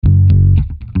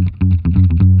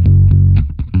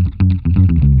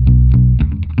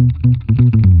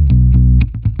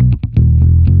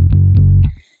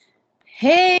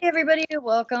everybody.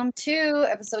 Welcome to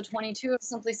episode 22 of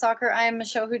Simply Soccer. I am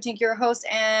Michelle Hootink, your host,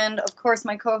 and of course,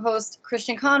 my co-host,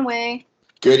 Christian Conway.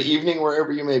 Good evening,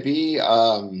 wherever you may be.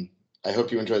 I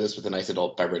hope you enjoy this with a nice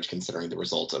adult beverage, considering the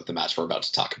results of the match we're about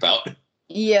to talk about.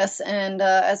 Yes, and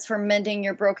as for mending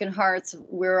your broken hearts,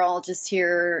 we're all just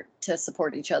here to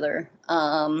support each other.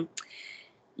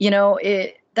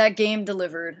 That game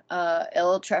delivered.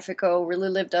 El Tráfico really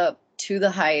lived up to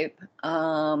the hype.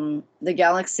 The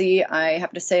Galaxy, I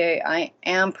have to say, I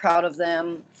am proud of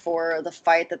them for the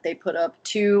fight that they put up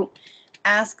to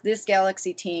ask this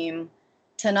Galaxy team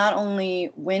to not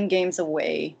only win games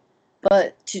away,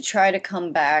 but to try to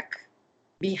come back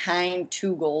behind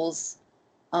 2 goals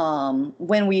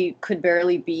when we could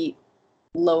barely beat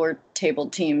lower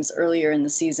tabled teams earlier in the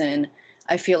season.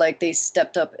 I feel like they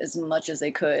stepped up as much as they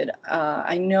could.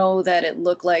 I know that it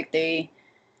looked like they,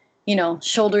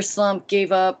 shoulder slump,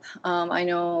 gave up.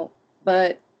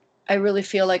 But I really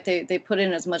feel like they put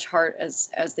in as much heart as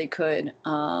they could.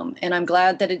 And I'm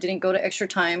glad that it didn't go to extra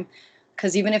time,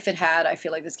 because even if it had, I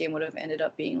feel like this game would have ended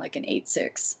up being like an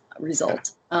 8-6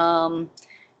 result.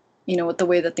 With the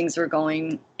way that things were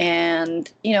going.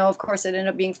 And, of course, it ended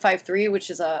up being 5-3, which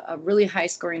is a really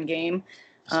high-scoring game.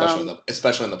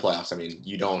 Especially in the playoffs. I mean,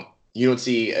 you don't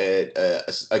see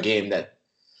a game that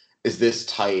is this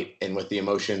tight, and with the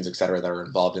emotions, et cetera, that are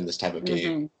involved in this type of game.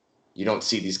 Mm-hmm. You don't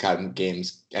see these kind of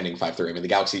games ending 5-3. I mean, the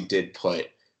Galaxy did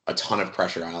put a ton of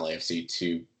pressure on LAFC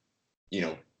to,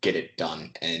 get it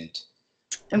done. And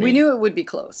we knew it would be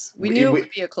close. We knew it would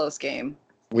be a close game.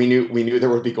 We knew there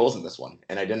would be goals in this one,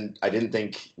 and I didn't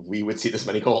think we would see this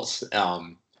many goals.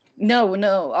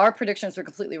 No, our predictions were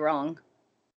completely wrong.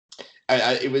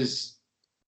 It was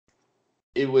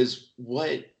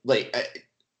what, like,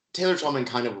 Taylor Twellman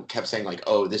kind of kept saying, like,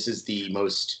 oh, this is the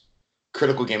most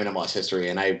critical game in MLS history,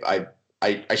 and I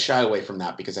shy away from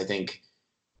that, because I think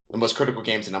the most critical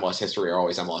games in MLS history are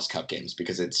always MLS Cup games,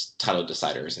 because it's title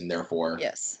deciders, and therefore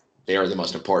they are the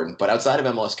most important. But outside of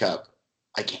MLS Cup,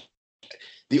 I can't.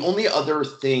 The only other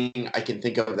thing I can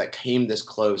think of that came this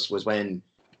close was when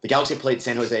the Galaxy played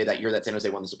San Jose that year that San Jose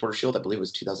won the Supporters' Shield. I believe it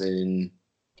was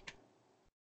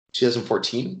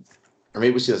 2014, or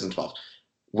maybe it was 2012.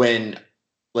 When,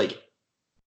 like,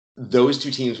 those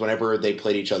two teams, whenever they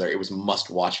played each other, it was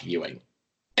must-watch viewing.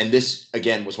 And this,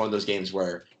 again, was one of those games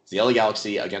where it's the LA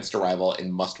Galaxy against a rival in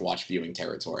must-watch viewing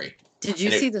territory. Did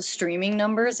you see the streaming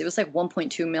numbers? It was like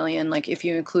 1.2 million, like if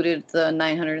you included the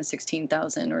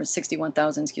 916,000 or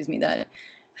 61,000, that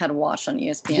had watched on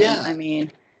ESPN. Yeah. I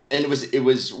mean, and it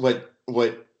was what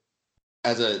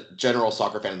as a general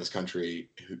soccer fan in this country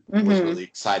who was really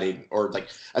excited, or like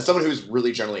as someone who's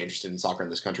really generally interested in soccer in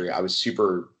this country, I was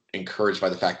super encouraged by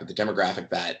the fact that the demographic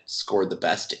that scored the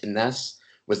best in this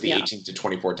was the 18 to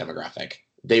 24 demographic.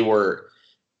 They were,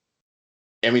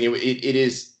 I mean, it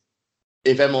is.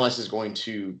 If MLS is going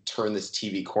to turn this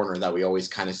TV corner that we always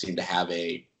kind of seem to have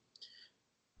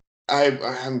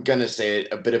I'm going to say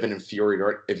it, a bit of an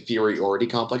inferiority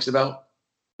complex about.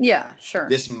 Yeah, sure.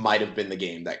 This might have been the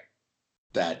game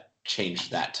that changed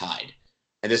that tide.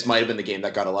 And this might have been the game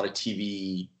that got a lot of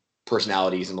TV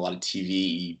personalities and a lot of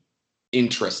TV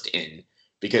interest in,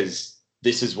 because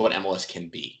this is what MLS can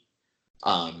be.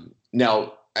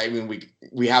 Now, I mean,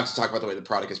 we have to talk about the way the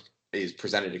product is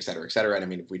presented, et cetera, et cetera. And I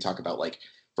mean, if we talk about, like,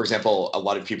 for example, a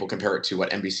lot of people compare it to what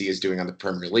NBC is doing on the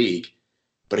Premier League.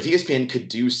 But if ESPN could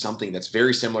do something that's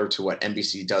very similar to what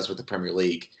NBC does with the Premier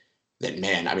League, then,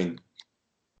 man, I mean,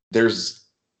 there's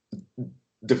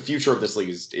the future of this league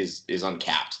is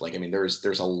uncapped. Like, I mean, there's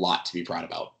a lot to be proud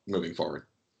about moving forward.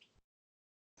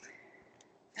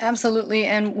 Absolutely.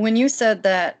 And when you said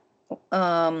that,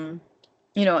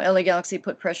 LA Galaxy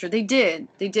put pressure, they did,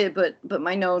 but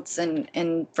my notes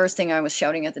and first thing I was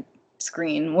shouting at the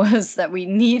screen was that we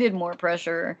needed more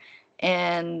pressure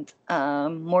and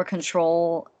more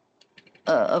control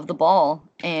of the ball.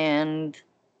 And,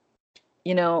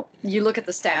 you look at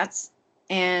the stats,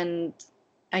 and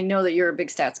I know that you're a big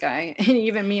stats guy, and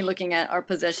even me looking at our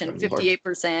possession,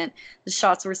 58%, the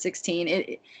shots were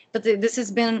 16. This has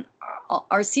been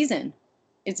our season.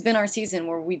 It's been our season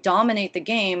where we dominate the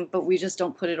game, but we just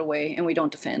don't put it away and we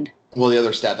don't defend. Well, the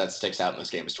other stat that sticks out in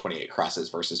this game is 28 crosses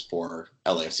versus 4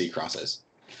 LAFC crosses.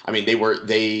 I mean,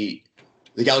 the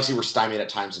Galaxy were stymied at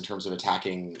times in terms of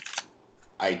attacking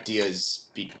ideas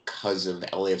because of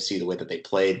LAFC, the way that they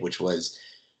played, which was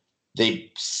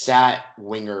they sat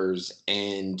wingers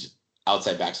and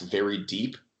outside backs very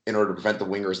deep in order to prevent the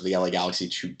wingers of the LA Galaxy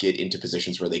to get into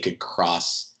positions where they could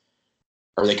cross,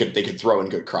 or they could throw in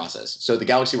good crosses. So the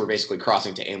Galaxy were basically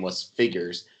crossing to aimless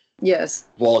figures. Yes.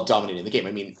 While dominating the game.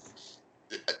 I mean,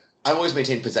 I've always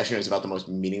maintained possession is about the most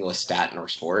meaningless stat in our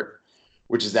sport,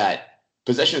 which is that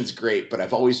possession is great, but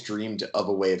I've always dreamed of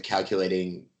a way of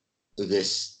calculating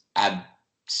this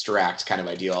abstract kind of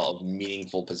ideal of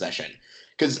meaningful possession.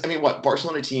 Because, I mean, what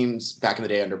Barcelona teams back in the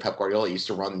day under Pep Guardiola used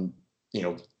to run,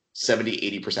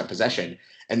 70, 80% possession.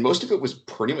 And most of it was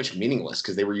pretty much meaningless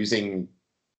because they were using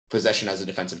possession as a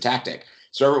defensive tactic.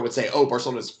 So everyone would say, oh,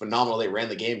 Barcelona is phenomenal. They ran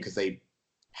the game because they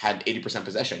had 80%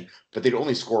 possession, but they'd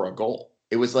only score a goal.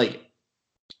 It was like,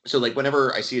 so like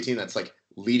whenever I see a team that's like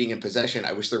leading in possession,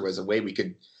 I wish there was a way we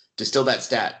could distill that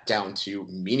stat down to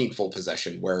meaningful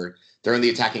possession where they're in the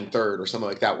attacking third or something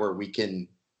like that, where we can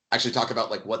actually talk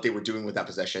about like what they were doing with that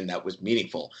possession that was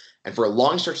meaningful. And for a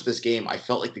long stretch of this game, I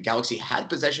felt like the Galaxy had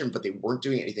possession, but they weren't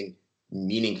doing anything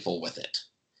meaningful with it.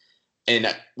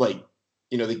 And like,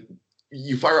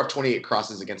 you fire up 28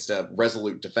 crosses against a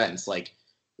resolute defense, like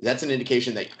that's an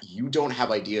indication that you don't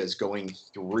have ideas going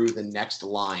through the next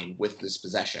line with this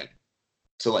possession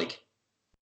to like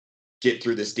get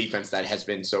through this defense that has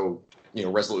been so,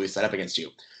 resolutely set up against you.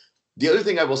 The other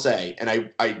thing I will say, and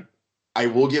I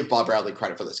will give Bob Bradley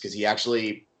credit for this because he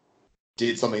actually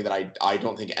did something that I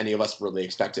don't think any of us really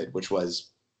expected, which was,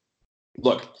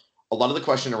 look, a lot of the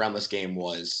question around this game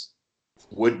was,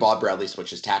 would Bob Bradley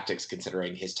switch his tactics,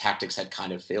 considering his tactics had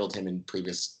kind of failed him in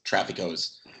previous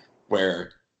Traficos,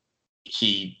 where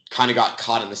he kind of got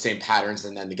caught in the same patterns,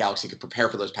 and then the Galaxy could prepare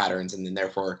for those patterns, and then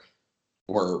therefore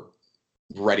were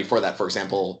ready for that. For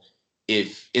example,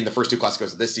 if in the first two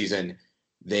Clásicos of this season,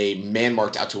 they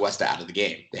man-marked Atuesta out of the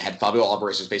game. They had Fabio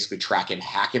Alvarez just basically track him,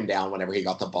 hack him down whenever he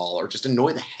got the ball, or just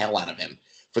annoy the hell out of him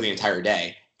for the entire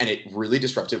day. And it really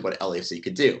disrupted what LAFC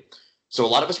could do. So a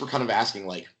lot of us were kind of asking,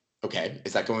 like, okay,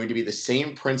 is that going to be the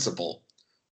same principle?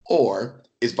 Or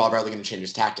is Bob Bradley going to change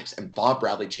his tactics? And Bob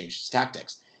Bradley changed his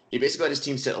tactics. He basically let his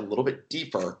team sit a little bit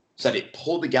deeper so that it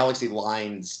pulled the Galaxy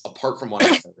lines apart from one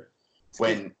another.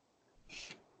 When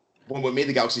what made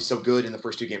the Galaxy so good in the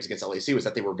first two games against LAFC was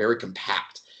that they were very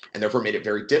compact and therefore made it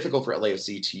very difficult for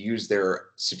LAFC to use their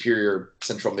superior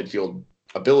central midfield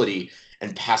ability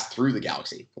and pass through the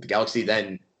Galaxy. But the Galaxy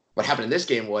then, what happened in this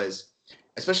game was,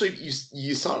 especially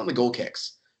you saw it on the goal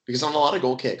kicks, because on a lot of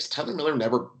goal kicks, Tyler Miller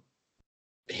never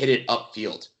hit it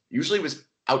upfield. Usually it was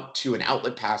out to an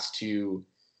outlet pass to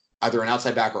either an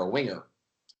outside back or a winger.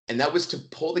 And that was to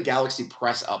pull the Galaxy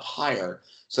press up higher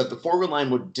so that the forward line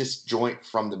would disjoint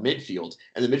from the midfield.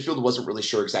 And the midfield wasn't really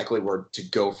sure exactly where to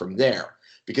go from there.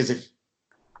 Because if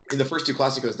in the first two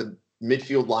Clásicos, the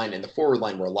midfield line and the forward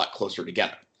line were a lot closer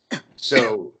together.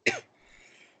 So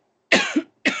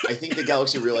I think the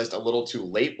Galaxy realized a little too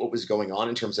late what was going on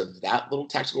in terms of that little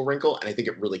tactical wrinkle. And I think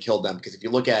it really killed them, because if you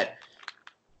look at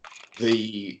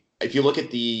the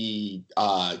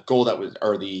goal that was,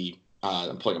 or the,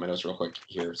 I'm pulling up my notes real quick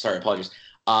here. Sorry, apologies.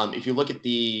 If you look at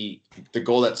the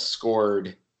goal that's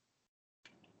scored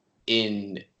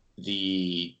on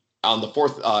the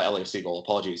fourth LAFC goal,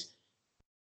 apologies,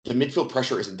 the midfield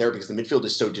pressure isn't there because the midfield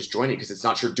is so disjointed, because it's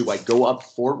not sure, do I go up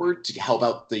forward to help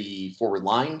out the forward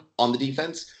line on the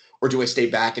defense, or do I stay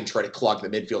back and try to clog the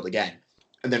midfield again?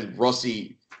 And then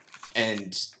Rossi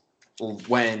and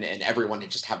Wen and everyone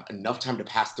just have enough time to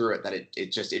pass through it that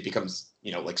it becomes,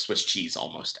 like Swiss cheese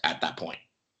almost at that point.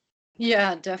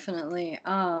 Yeah, definitely.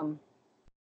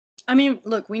 I mean,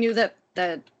 look, we knew that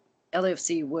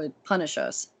LAFC would punish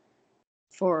us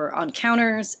on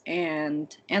counters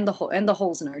and the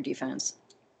holes in our defense.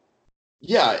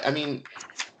 Yeah, I mean,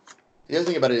 the other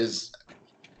thing about it is,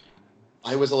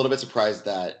 I was a little bit surprised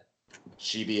that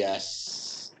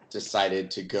GBS decided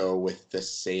to go with the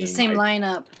same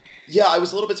lineup. Yeah, I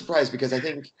was a little bit surprised, because I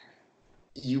think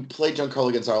you play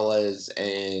Giancarlo Gonzalez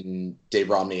and Dave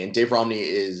Romney, and Dave Romney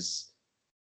is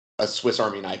a Swiss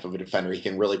Army knife of a defender.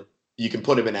 You can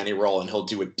put him in any role and he'll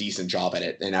do a decent job at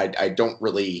it. And I don't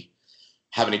really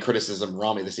have any criticism of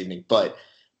Romney this evening, but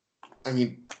I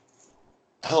mean,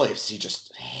 LAFC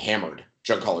just hammered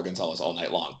Giancarlo Gonzalez all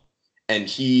night long, and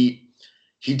he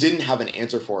didn't have an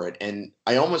answer for it. And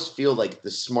I almost feel like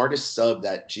the smartest sub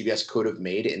that GBS could have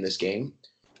made in this game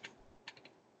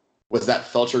was that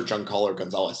Felcher Giancarlo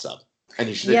Gonzalez sub. And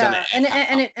he should have done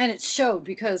it. And it showed,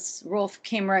 because Rolf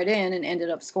came right in and ended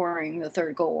up scoring the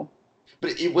third goal.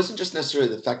 But it wasn't just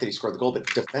necessarily the fact that he scored the goal, but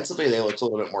defensively they looked a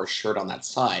little bit more assured on that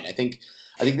side. I think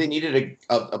they needed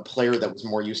a player that was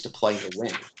more used to playing the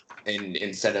wing, and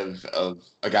instead of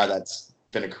a guy that's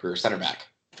been a career center back.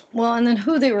 Well, and then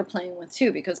who they were playing with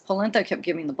too, because Polenta kept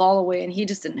giving the ball away, and he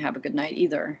just didn't have a good night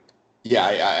either.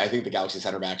 Yeah, I think the Galaxy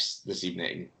center backs this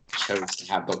evening chose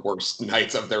to have the worst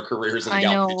nights of their careers in the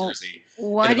Galaxy jersey.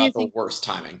 Why do you think the worst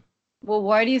timing? Well,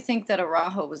 why do you think that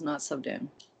Araujo was not subbed in?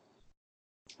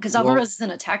 Because Well, Alvarez is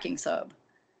an attacking sub.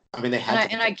 I mean, they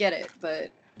had And I get it,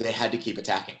 but they had to keep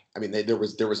attacking. I mean, there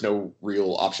was no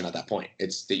real option at that point.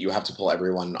 It's that you have to pull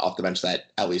everyone off the bench that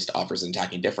at least offers an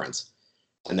attacking difference,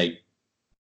 and they,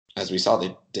 as we saw,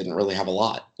 they didn't really have a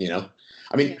lot.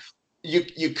 I mean,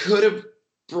 you could have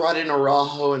brought in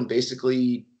Araujo and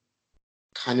basically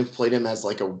kind of played him as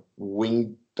like a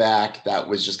wing back that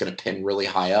was just going to pin really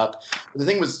high up. But the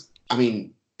thing was, I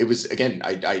mean, it was again,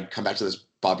 I come back to this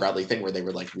Bob Bradley thing where they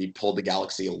were like, we pulled the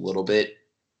Galaxy a little bit,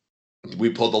 we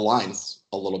pulled the lines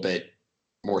a little bit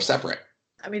more separate.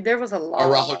 I mean, there was a Araujo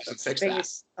lot doesn't of fix that.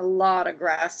 space, a lot of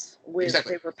grass with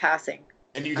Exactly. they were passing.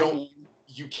 And I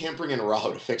you can't bring in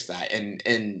Araujo to fix that.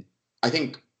 And I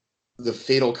think the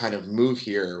fatal kind of move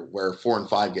here where 4 and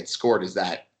 5 get scored is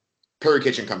that Perry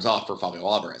Kitchen comes off for Fabio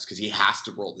Alvarez because he has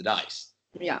to roll the dice.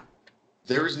 Yeah.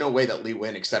 There is no way that Lee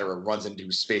Nguyen, et cetera, runs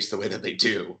into space the way that they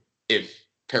do if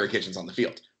Perry Kitchen's on the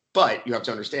field. But you have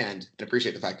to understand and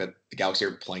appreciate the fact that the Galaxy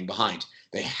are playing behind.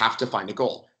 They have to find a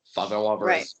goal. Fabio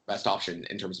Alvarez is the best option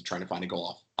in terms of trying to find a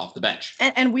goal off the bench.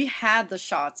 And we had the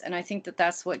shots, and I think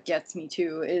that's what gets me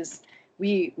too is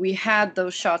we had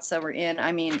those shots that were in.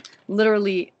 I mean,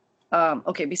 literally,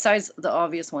 okay, besides the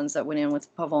obvious ones that went in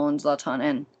with Pavon, Zlatan,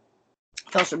 and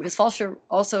Felsher, because Felsher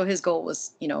also his goal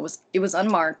was, it was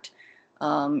unmarked.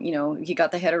 He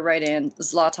got the header right in.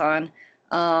 Zlatan,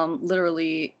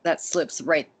 literally that slips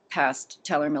right past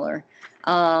Tyler Miller.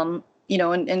 And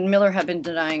Miller had been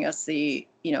denying us the,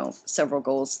 several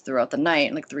goals throughout the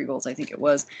night, like 3 goals, I think it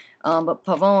was. But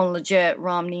Pavon, Lletget,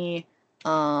 Romney,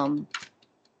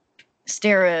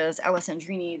 Steres,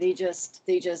 Alessandrini,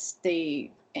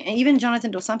 and even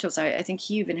Jonathan Dos Santos, I think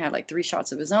he even had like 3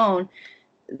 shots of his own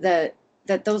that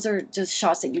those are just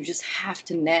shots that you just have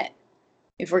to net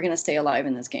if we're going to stay alive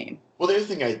in this game. Well, the other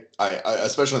thing I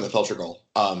especially in the Felcher goal,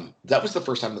 that was the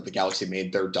first time that the Galaxy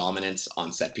made their dominance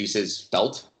on set pieces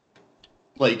felt.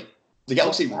 Like, the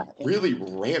Galaxy really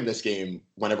ran this game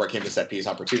whenever it came to set piece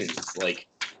opportunities. Like,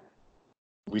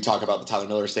 we talk about the Tyler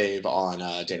Miller save on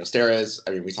Daniel Steres.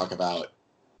 I mean, we talk about,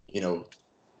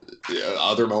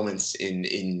 other moments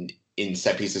in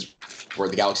set pieces where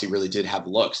the Galaxy really did have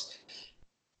looks.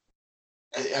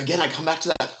 Again, I come back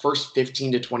to that first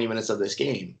 15 to 20 minutes of this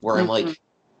game where I'm like,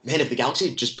 man, if the Galaxy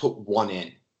had just put one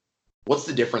in, what's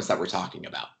the difference that we're talking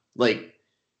about? Like,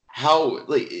 how,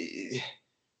 like,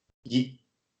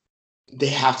 they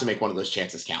have to make one of those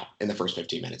chances count in the first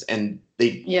 15 minutes. And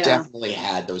they definitely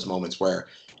had those moments where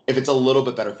if it's a little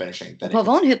bit better finishing. Then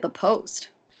Pavon hit the post.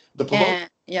 The Pavon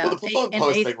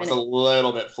post thing was a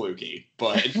little bit fluky,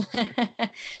 but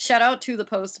shout out to the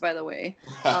post, by the way,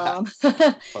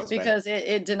 because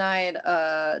it denied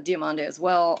Diomande as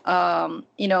well.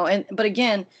 But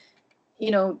again,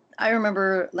 I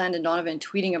remember Landon Donovan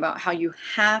tweeting about how you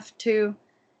have to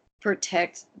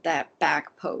protect that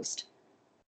back post.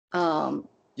 I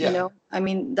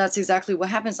mean, that's exactly what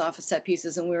happens off of set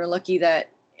pieces, and we were lucky that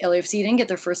LAFC didn't get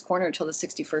their first corner until the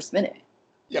 61st minute.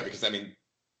 Yeah, because I mean,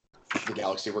 the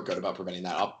Galaxy were good about preventing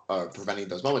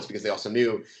those moments because they also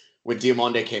knew when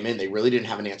Diomande came in, they really didn't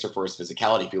have an answer for his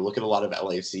physicality. If you look at a lot of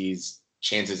LAFC's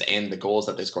chances and the goals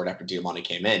that they scored after Diomande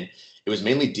came in, it was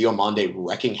mainly Diomande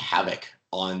wrecking havoc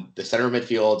on the center of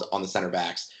midfield, on the center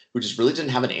backs, who just really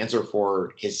didn't have an answer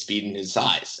for his speed and his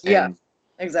size. And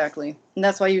exactly. And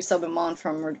that's why you sub him on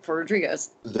for Rodriguez.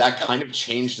 That kind of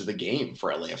changed the game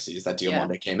for LAFC is that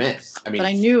Diomande came in. I mean,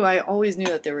 but I always knew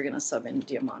that they were going to sub in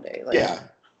Diomande.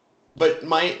 But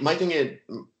my thing is,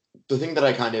 the thing that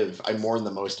I mourn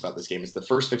the most about this game is the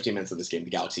first 15 minutes of this game, the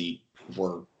Galaxy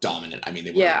were dominant. I mean,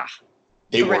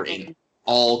 they were in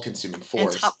all-consuming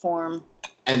force. In top form.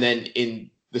 And then in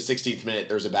the 16th minute,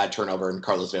 there's a bad turnover, and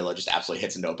Carlos Vela just absolutely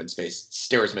hits into open space.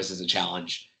 Steres misses a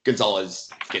challenge. Gonzalez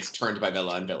gets turned by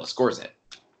Vela, and Vela scores it.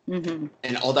 Mm-hmm.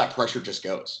 And all that pressure just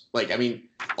goes. Like, I mean,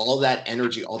 all that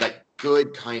energy, all that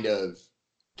good kind of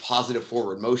positive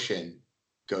forward motion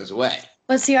goes away.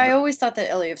 But see, I always thought that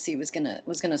LAFC was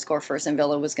gonna score first, and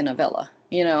Vela was gonna Vela.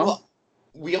 Well,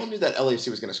 we all knew that LAFC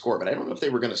was going to score, but I don't know if they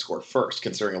were going to score first,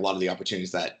 considering a lot of the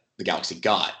opportunities that the Galaxy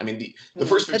got. I mean, the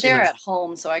first 15 but they're at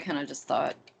home, so I kind of just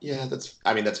thought. Yeah, that's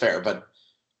fair. But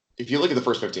if you look at the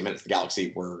first 15 minutes, the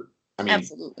Galaxy were. I mean,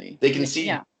 absolutely. They can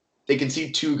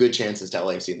see 2 good chances to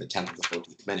LAFC in the 10th and the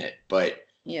 14th minute, but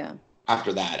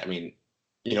after that, I mean,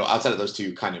 outside of those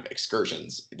 2 kind of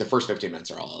excursions, the first 15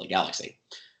 minutes are all LA Galaxy.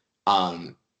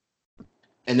 And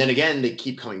then again, they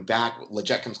keep coming back.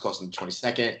 Lletget comes close in the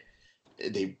 22nd.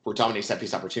 They were dominating set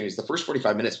piece opportunities. The first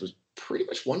 45 minutes was pretty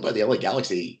much won by the LA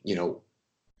Galaxy,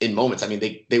 in moments. I mean,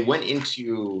 they went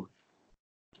into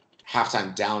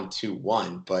halftime down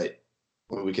 2-1, but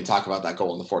we can talk about that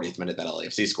goal in the 40th minute that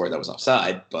LAFC scored that was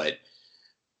offside, but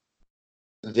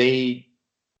they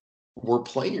were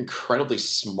playing incredibly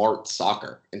smart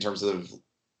soccer in terms of,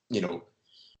 you know,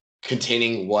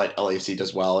 containing what LAFC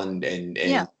does well and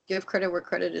Yeah, give credit where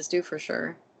credit is due for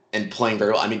sure. And playing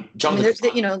very well. I mean,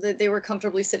 they were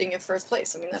comfortably sitting in first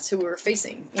place. I mean, that's who we were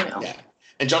facing, Yeah.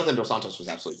 And Jonathan Dos Santos was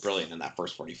absolutely brilliant in that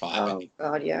first 45. Oh,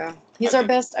 God, yeah. He's our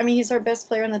best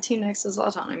player on the team next to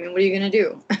Zlatan. I mean, what are you going to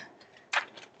do?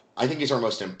 I think he's our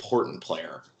most important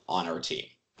player on our team.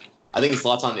 I think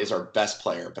Zlatan is our best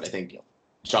player, but I think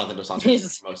Jonathan Dos Santos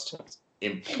is the most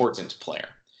important player.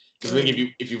 Because I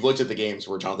think if you've looked at the games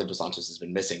where Jonathan Dos Santos has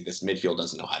been missing, this midfield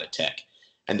doesn't know how to tick.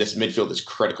 And this midfield is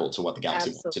critical to what the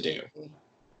Galaxy want to do.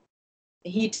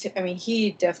 He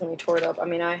definitely tore it up. I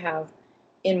mean, I have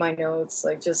in my notes,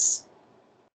 like, just,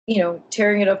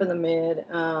 tearing it up in the mid.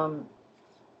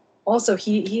 Also,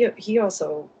 he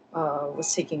also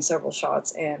was taking several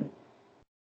shots, and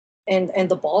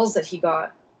the balls that he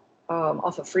got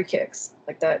off of free kicks,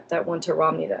 like that one to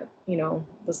Romney that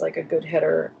was like a good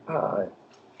header,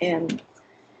 and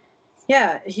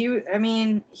yeah,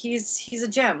 he's a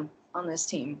gem on this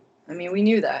team. I mean, we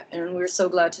knew that, and we were so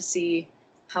glad to see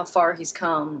how far he's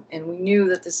come, and we knew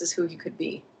that this is who he could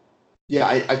be. Yeah,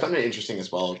 I found it interesting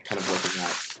as well, kind of looking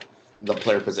at the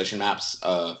player position maps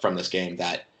from this game,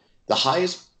 that the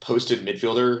highest posted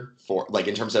midfielder for, like,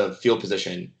 in terms of field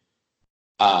position,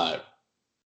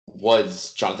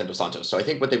 was Jonathan Dos Santos. So I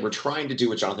think what they were trying to do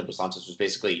with Jonathan Dos Santos was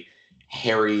basically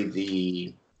harry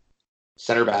the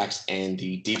center backs and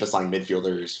the deepest line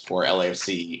midfielders for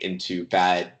LAFC into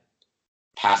bad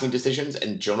passing decisions,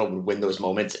 and Jonah would win those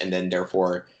moments and then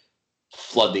therefore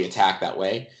flood the attack that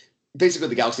way. Basically,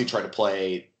 the Galaxy try to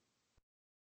play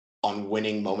on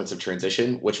winning moments of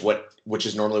transition, which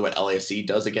is normally what LAFC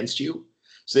does against you.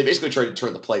 So they basically tried to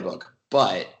turn the playbook,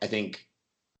 but I think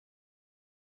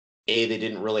A, they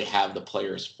didn't really have the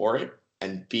players for it,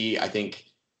 and B, I think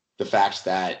the fact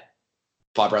that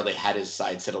Bob Bradley had his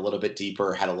side sit a little bit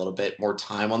deeper, had a little bit more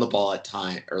time on the ball at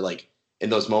time, or like in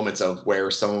those moments of where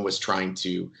someone was trying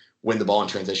to win the ball in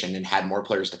transition and had more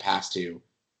players to pass to,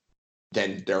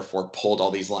 then therefore pulled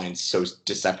all these lines so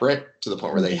separate to the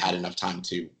point where they had enough time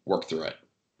to work through it.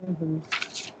 Mm-hmm.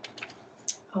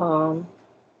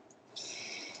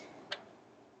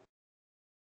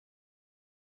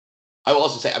 I will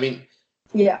also say, I mean,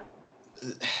 yeah,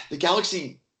 the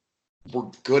Galaxy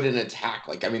were good in attack.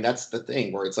 Like, I mean, that's the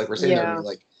thing where it's like we're sitting there and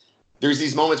like, there's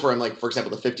these moments where I'm like, for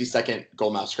example, the 50-second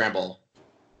goal mouth scramble.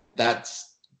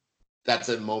 That's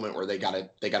a moment where they gotta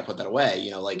put that away.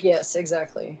 Like, yes,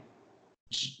 exactly.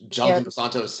 Jonathan Dos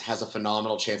Santos has a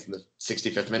phenomenal chance in the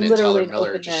 65th minute. Literally Tyler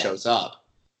Miller just shows up.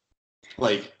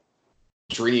 Like,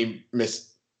 Dream missed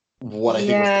what I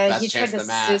think was the best chance of the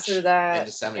match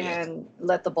that and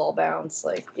let the ball bounce.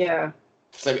 Like, yeah.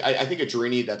 So I think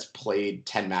Adrini that's played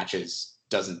 10 matches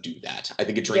doesn't do that. I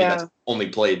think Adrini that's only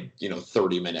played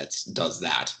 30 minutes does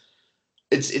that.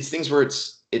 It's things where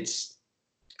it's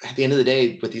at the end of the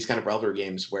day with these kind of rivalry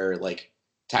games where, like,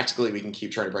 tactically we can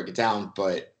keep trying to break it down,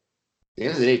 but at the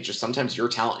end of the day, just sometimes your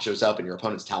talent shows up and your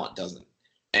opponent's talent doesn't.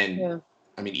 And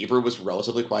I mean, Ibra was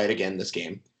relatively quiet again this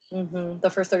game. Mm-hmm. The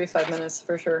first 35 minutes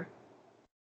for sure.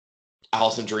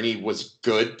 Alessandrini was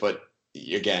good, but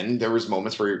again, there was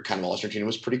moments where kind of Alessandrini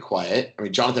was pretty quiet. I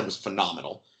mean, Jonathan was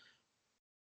phenomenal.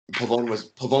 Pavone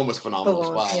was phenomenal as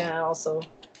well. Yeah, also.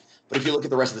 But if you look at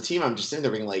the rest of the team, I'm just sitting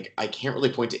there being like, I can't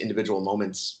really point to individual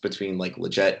moments between, like,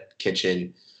 Lletget,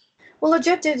 Kitchen. Well,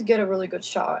 Lletget did get a really good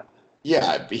shot.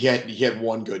 Yeah, he had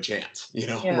one good chance,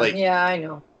 Yeah, I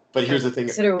know. But here's the thing.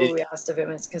 Considering what we asked of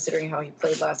him, is considering how he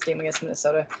played last game against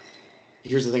Minnesota.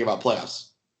 Here's the thing about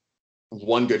playoffs.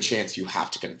 One good chance you have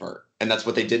to convert. And that's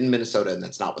what they did in Minnesota, and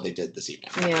that's not what they did this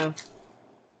evening. Yeah.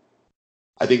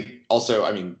 I think also,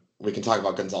 I mean, we can talk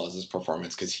about Gonzalez's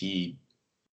performance because he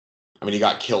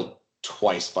got killed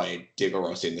twice by Diego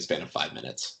Rossi in the span of 5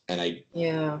 minutes. And I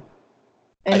know,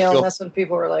 and that's when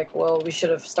people were like, well, we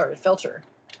should have started Felcher.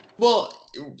 Well,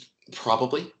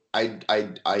 probably. I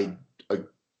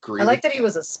agree. I like that he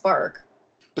was a spark.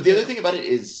 But the other thing about it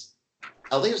is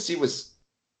LAFC was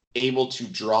able to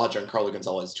draw Giancarlo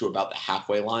Gonzalez to about the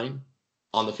halfway line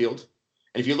on the field.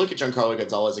 And if you look at Giancarlo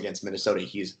Gonzalez against Minnesota,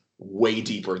 he's way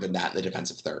deeper than that in the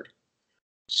defensive third.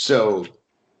 So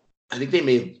I think they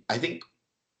may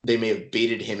have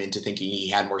baited him into thinking he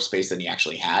had more space than he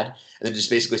actually had, and then just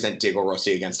basically sent Diego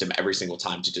Rossi against him every single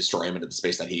time to destroy him into the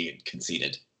space that he had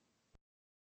conceded.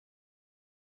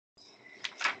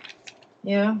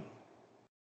 Yeah.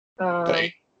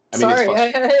 Sorry.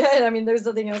 I mean, there's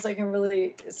nothing else I can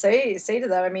really say to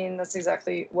that. I mean, that's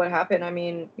exactly what happened. I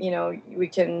mean, we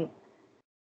can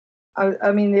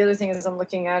I mean, the other thing is I'm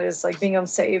looking at is like Bingham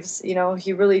saves. You know,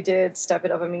 he really did step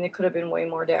it up. I mean, it could have been way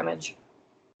more damage.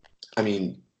 I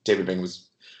mean, David Bingham was.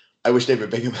 I wish David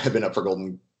Bingham had been up for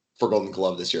Golden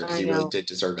Glove this year because I he really know. did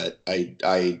deserve it.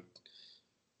 I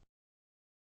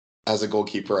as a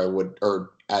goalkeeper, I would,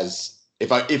 or as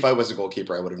if I was a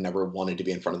goalkeeper, I would have never wanted to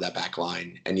be in front of that back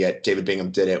line, and yet David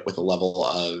Bingham did it with a level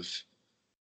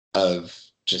of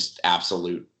just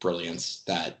absolute brilliance.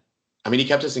 That I mean, he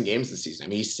kept us in games this season. I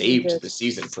mean, he saved the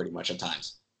season pretty much at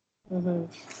times. Mm-hmm.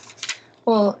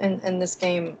 Well, and this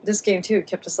game too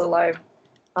kept us alive.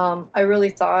 I really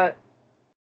thought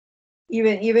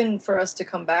even for us to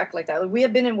come back like that, we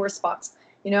had been in worse spots.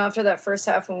 You know, after that first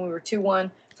half when we were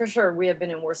 2-1, for sure we had been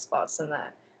in worse spots than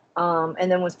that.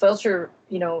 And then when Felcher,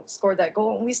 you know, scored that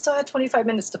goal, and we still had 25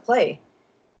 minutes to play.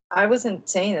 I wasn't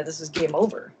saying that this was game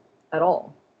over at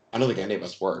all. I don't think any of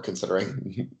us were,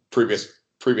 considering previous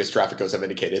Traficos have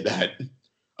indicated that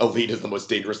a lead is the most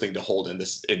dangerous thing to hold in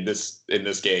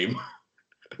this game.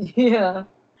 Yeah.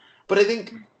 But I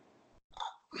think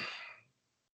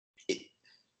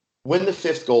when the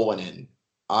fifth goal went in,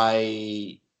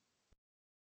 I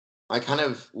kind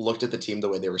of looked at the team the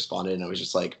way they responded, and I was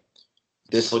just like,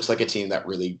 this looks like a team that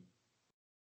really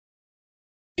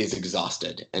is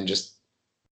exhausted and just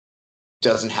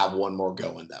doesn't have one more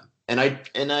go in them. And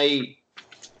I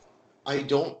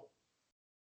don't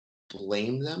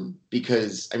blame them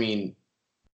because, I mean,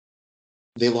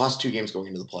 they lost 2 games going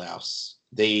into the playoffs.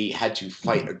 They had to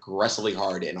fight aggressively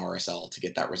hard in RSL to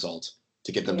get that result,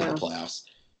 to get them to the playoffs.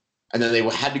 And then they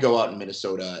had to go out in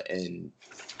Minnesota and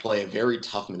play a very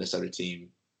tough Minnesota team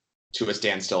to a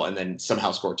standstill and then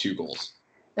somehow score 2 goals.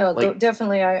 No,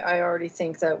 definitely. I already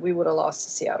think that we would have lost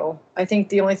to Seattle. I think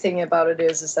the only thing about it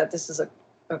is that this is a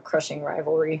crushing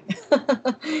rivalry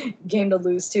game to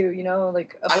lose to. You know,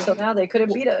 like up until now they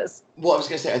couldn't beat us. Well, I was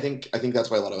gonna say I think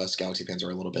that's why a lot of us Galaxy fans are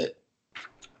a little bit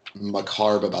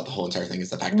macabre about the whole entire thing, is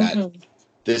the fact that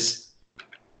this.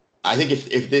 I think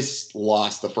if this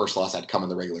loss, the first loss, had come in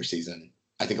the regular season,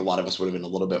 I think a lot of us would have been a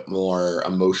little bit more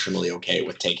emotionally okay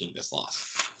with taking this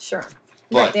loss. Sure.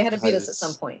 But right, they had to beat us at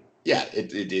some point. Yeah,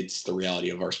 it's the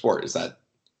reality of our sport is that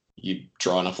you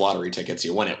draw enough lottery tickets,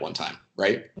 you win it one time,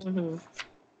 right? Mm-hmm.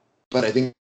 But I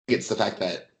think it's the fact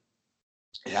that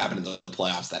it happened in the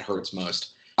playoffs that hurts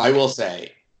most. I will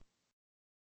say,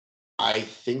 I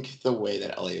think the way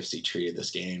that LAFC treated this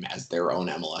game as their own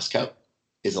MLS Cup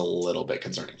is a little bit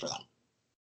concerning for them.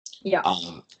 Yeah.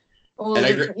 Well,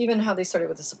 and even how they started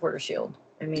with the Supporter Shield.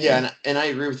 I mean, yeah, and I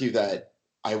agree with you that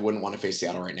I wouldn't want to face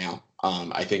Seattle right now.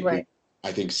 I think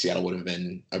I think Seattle would have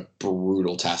been a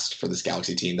brutal test for this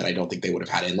Galaxy team that I don't think they would have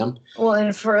had in them. Well,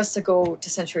 and for us to go to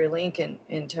CenturyLink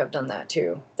and to have done that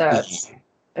too, that's.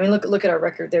 I mean, look at our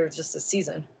record there just this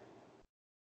season.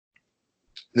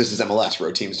 This is MLS.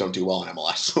 Road teams don't do well in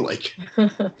MLS. Like,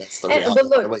 that's the reality. But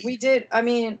look, we did. I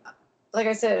mean, like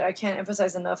I said, I can't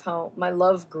emphasize enough how my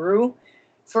love grew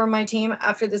for my team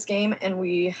after this game, and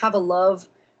we have a love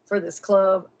for this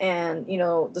club, and you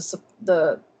know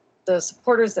the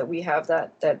supporters that we have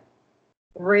that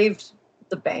raved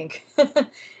the bank,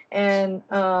 and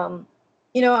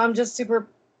you know, I'm just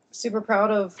super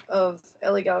proud of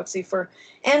LA Galaxy for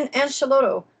and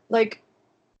Schelotto. Like,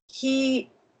 he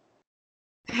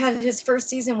had his first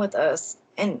season with us,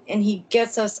 and he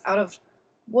gets us out of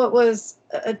what was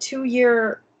a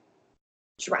 2-year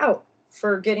drought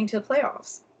for getting to the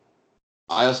playoffs.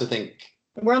 I also think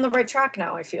we're on the right track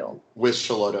now, I feel. With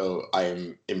Schelotto, I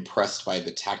am impressed by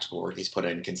the tactical work he's put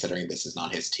in, considering this is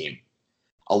not his team.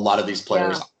 A lot of these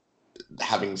players,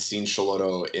 having seen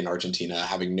Schelotto in Argentina,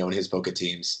 having known his Boca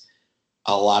teams,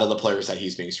 a lot of the players that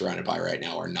he's being surrounded by right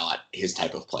now are not his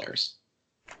type of players.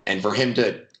 And for him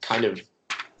to kind of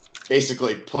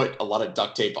basically put a lot of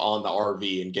duct tape on the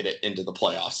RV and get it into the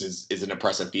playoffs is an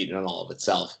impressive feat in all of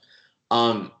itself.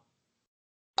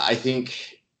 I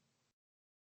think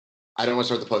I don't want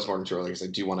to start the postmortem too early because I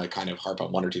do want to kind of harp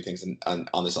on one or two things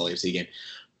on this LAFC game.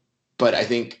 But I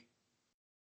think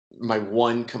my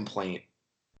one complaint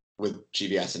with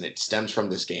GVS, and it stems from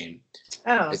this game,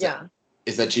 is that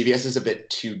GVS is a bit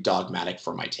too dogmatic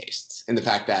for my tastes. In the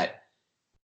fact that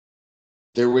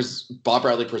Bob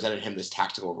Bradley presented him this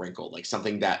tactical wrinkle, like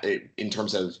something that in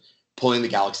terms of pulling the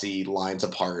Galaxy lines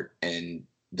apart and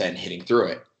then hitting through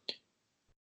it.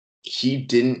 He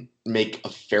didn't make a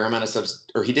fair amount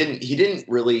of he didn't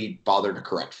really bother to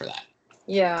correct for that.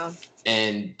 Yeah.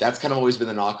 And that's kind of always been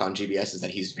the knock on GVS, is that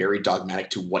he's very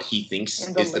dogmatic to what he thinks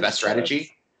is the best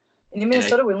strategy. And in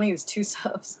Minnesota, we only used 2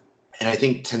 subs. And I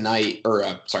think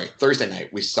Thursday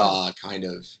night, we saw kind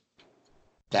of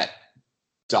that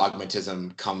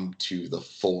dogmatism come to the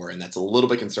fore, and that's a little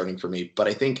bit concerning for me. But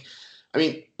I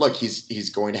mean, look, he's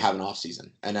going to have an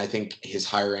offseason, and I think his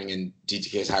hiring and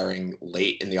DTK's hiring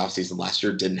late in the offseason last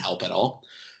year didn't help at all.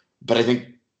 But I think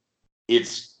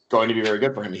it's going to be very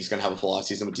good for him. He's going to have a full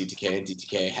offseason with DTK, and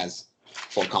DTK has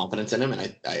full confidence in him,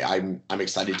 and I'm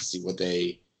excited to see what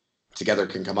they together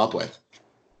can come up with.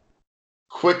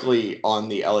 Quickly on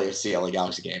the LAFC LA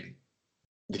Galaxy game,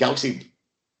 the Galaxy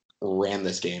ran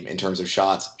this game in terms of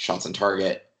shots on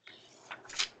target,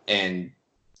 and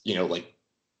like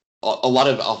a lot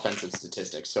of offensive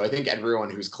statistics. So I think everyone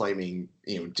who's claiming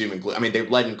doom and gloom. I mean, they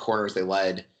led in corners, they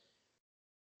led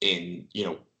in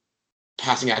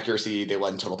passing accuracy, they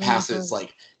led in total passes. Mm-hmm.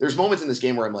 Like there's moments in this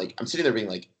game where I'm sitting there being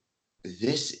like,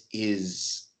 this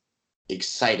is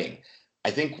exciting. I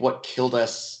think what killed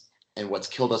us and what's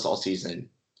killed us all season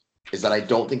is that I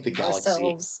don't think the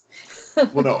Galaxy.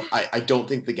 Well, no, I don't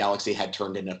think the Galaxy had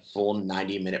turned in a full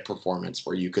 90-minute performance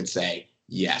where you could say,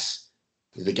 yes,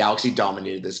 the Galaxy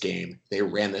dominated this game. They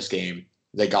ran this game.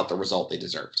 They got the result they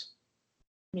deserved.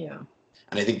 Yeah.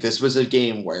 And I think this was a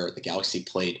game where the Galaxy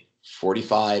played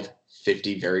 45,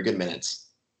 50 very good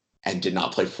minutes and did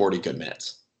not play 40 good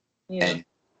minutes. Yeah. And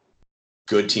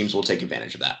good teams will take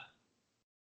advantage of that.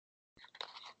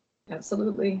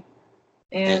 Absolutely.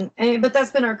 But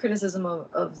that's been our criticism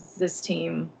of this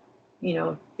team,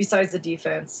 besides the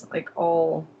defense, like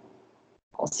all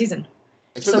season.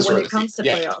 So when it comes to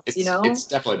playoffs, it's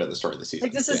definitely been the story of the season.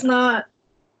 Like this is not.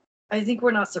 I think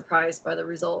we're not surprised by the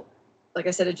result. Like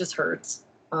I said, it just hurts.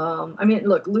 I mean,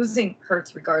 look, losing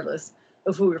hurts regardless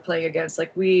of who we're playing against.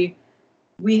 Like we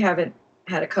haven't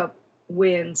had a cup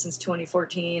win since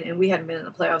 2014, and we hadn't been in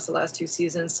the playoffs the last 2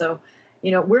 seasons. So,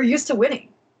 we're used to winning.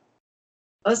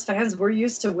 Us fans, we're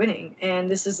used to winning, and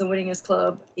this is the winningest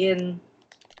club in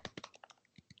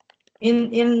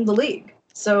the league.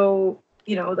 So,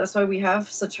 that's why we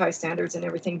have such high standards and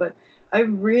everything. But I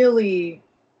really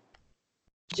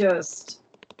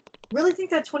think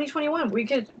that 2021 we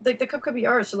could, like, the cup could be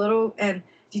ours. Charlotte and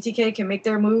DTK can make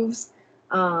their moves.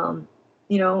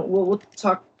 We'll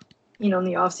talk in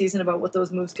the off season about what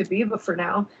those moves could be. But for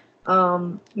now,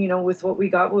 with what we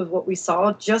got, with what we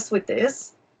saw, just with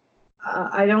this,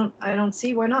 I don't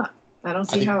see why not. I don't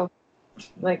see how,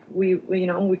 like we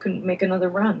couldn't make another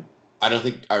run. I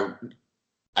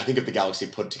think if the Galaxy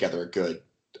put together a good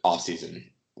offseason,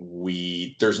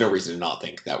 there's no reason to not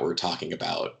think that we're talking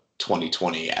about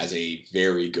 2020 as a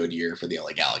very good year for the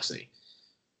LA Galaxy.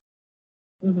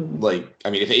 Mm-hmm. Like, I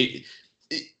mean,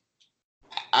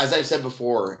 as I've said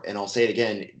before, and I'll say it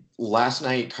again, last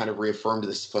night kind of reaffirmed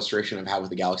this frustration I've had with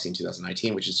the Galaxy in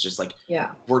 2019, which is just like,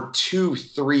 we're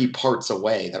 2-3 parts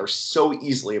away that are so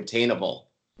easily obtainable.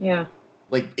 Yeah.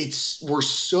 Like we're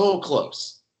so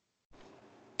close.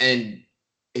 And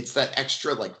it's that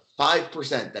extra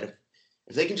 5% that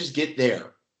if they can just get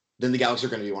there, then the Galaxy are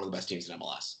going to be one of the best teams in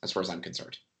MLS, as far as I'm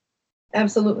concerned.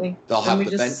 Absolutely. They'll have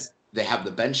they have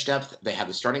the bench depth, they have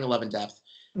the starting 11 depth.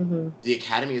 Mm-hmm. The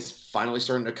academy is finally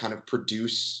starting to kind of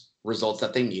produce results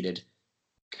that they needed.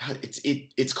 God,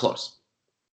 it's close.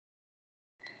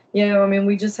 Yeah, I mean,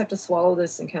 we just have to swallow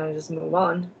this and kind of just move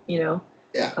on,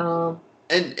 Yeah.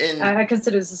 And I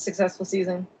consider this a successful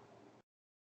season.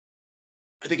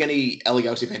 I think any LA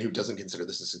Galaxy fan who doesn't consider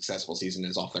this a successful season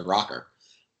is off their rocker.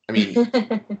 I mean,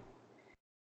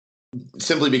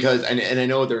 simply because, and I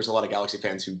know there's a lot of Galaxy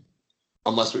fans who,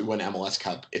 unless we win MLS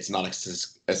Cup, it's not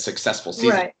a successful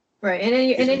season. Right. And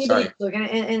anybody, look,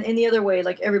 and the other way,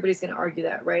 like, everybody's going to argue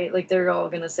that, right? Like, they're all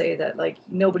going to say that, like,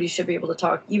 nobody should be able to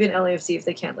talk, even LAFC, if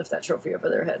they can't lift that trophy over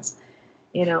their heads,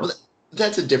 Well,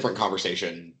 that's a different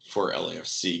conversation for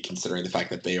LAFC, considering the fact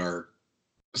that they are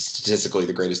statistically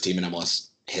the greatest team in MLS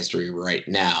history right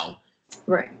now.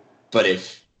 Right. But I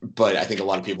think a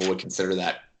lot of people would consider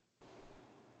that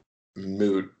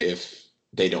moot if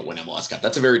they don't win MLS Cup.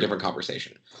 That's a very different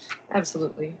conversation.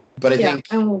 Absolutely. But I think,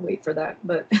 and we'll wait for that.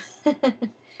 But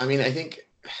I mean, I think,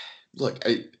 look,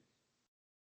 the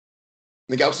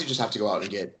Galaxy just have to go out and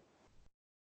get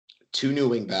 2 new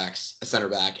wing backs, a center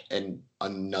back, and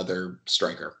another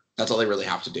striker. That's all they really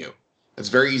have to do. It's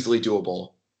very easily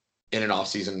doable in an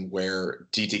offseason where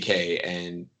DTK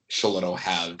and Charlotte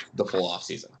have the full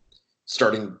offseason,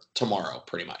 starting tomorrow,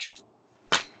 pretty much.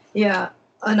 Yeah,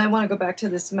 and I want to go back to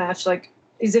this match. Like,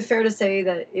 is it fair to say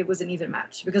that it was an even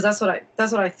match? Because that's what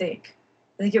I think.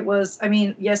 I think it was. I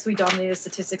mean, yes, we dominated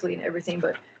statistically and everything,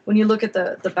 but when you look at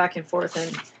the back and forth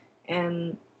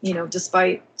and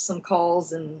despite some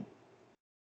calls and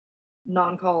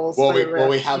non-calls.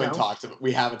 We haven't talked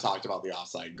about the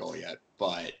offside goal yet,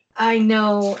 but I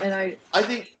know, and I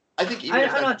think I think even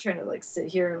I'm not trying to like sit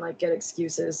here and like get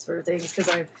excuses for things because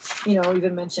I've,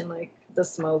 even mentioned like the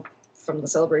smoke from the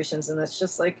celebrations, and that's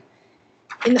just like,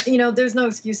 there's no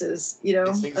excuses. We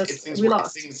lost.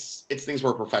 It's things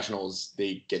where professionals,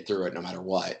 they get through it no matter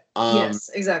what. Yes,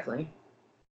 exactly.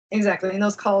 And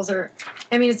those calls are,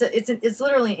 I mean, it's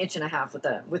literally an inch and a half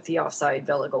with the offside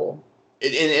Vela goal.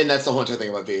 And that's the whole entire thing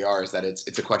about VAR is that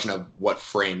it's a question of what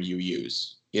frame you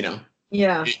use. Yeah.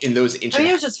 In those inch. I mean,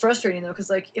 it was just frustrating though, because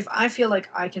like if I feel like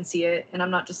I can see it, and I'm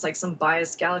not just like some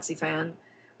biased Galaxy fan,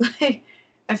 like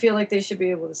I feel like they should be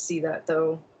able to see that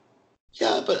though.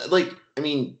 Yeah, but like, I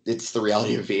mean, it's the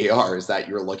reality of VAR is that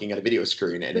you're looking at a video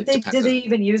screen, and did they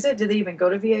even use it? Did they even go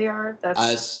to VAR?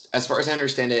 As far as I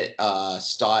understand it,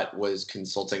 Stott was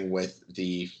consulting with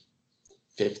the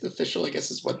fifth official, I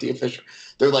guess is what the official.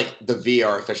 They're like the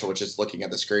VAR official, which is looking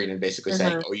at the screen and basically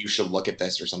saying, "Oh, you should look at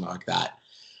this" or something like that.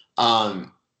 I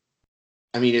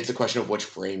mean, it's a question of which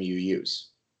frame you use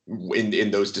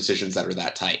in those decisions that are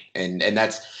that tight, and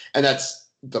that's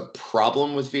the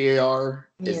problem with VAR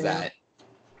is that.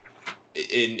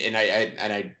 And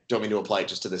I don't mean to apply it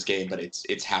just to this game, but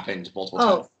it's happened multiple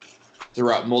times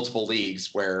throughout multiple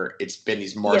leagues where it's been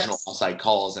these marginal offside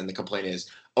calls, and the complaint is,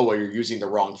 oh, well, you're using the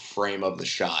wrong frame of the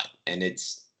shot, and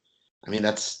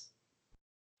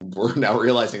we're now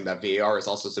realizing that VAR is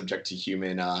also subject to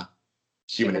human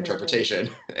interpretation,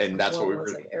 and that's what we were.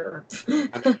 Like error.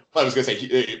 I was going to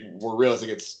say we're realizing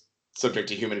it's subject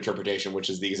to human interpretation, which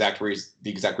is the exact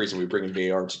reason we bring in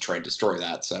VAR to try and destroy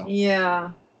that. So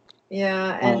yeah,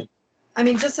 and I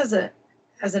mean, just as an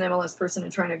MLS person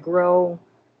and trying to grow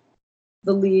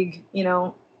the league, you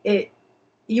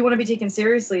want to be taken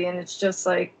seriously, and it's just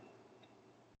like,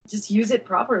 just use it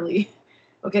properly,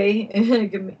 okay?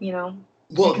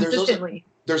 Well,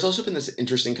 there's also been this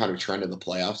interesting kind of trend in the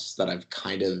playoffs that I've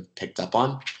kind of picked up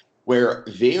on, where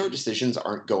VAR decisions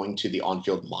aren't going to the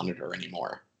on-field monitor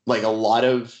anymore. Like a lot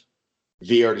of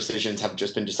VAR decisions have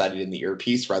just been decided in the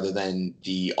earpiece rather than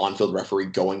the on-field referee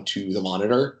going to the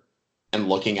monitor and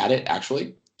looking at it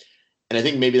actually. And I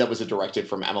think maybe that was a directive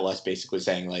from MLS basically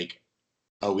saying like,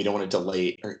 oh, we don't want to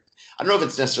delay, or I don't know if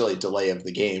it's necessarily a delay of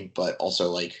the game, but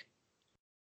also like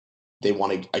they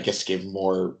want to, I guess, give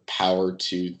more power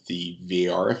to the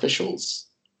VAR officials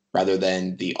rather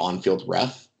than the on-field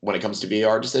ref when it comes to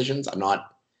VAR decisions. I'm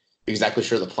not exactly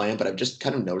sure the plan, but I've just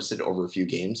kind of noticed it over a few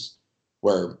games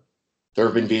where there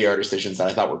have been VAR decisions that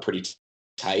I thought were pretty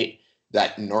tight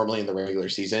that normally in the regular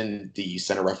season, the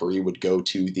center referee would go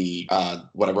to the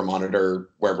whatever monitor,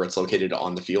 wherever it's located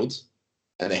on the field,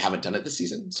 and they haven't done it this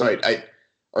season. So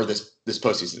or this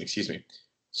postseason, excuse me.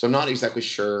 So I'm not exactly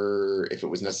sure if it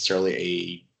was necessarily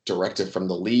a directive from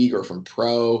the league or from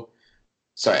pro.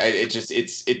 So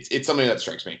it's something that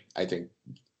strikes me, I think,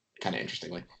 kind of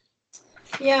interestingly.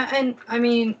 Yeah, and I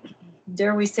mean,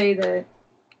 dare we say that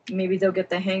maybe they'll get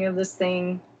the hang of this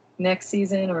thing next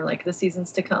season or like the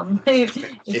seasons to come.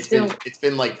 It's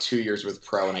been like 2 years with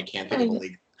pro, and I can't think of a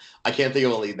league. I can't think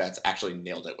of a league that's actually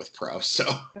nailed it with pro. So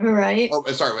right. Oh,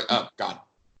 sorry. Oh God,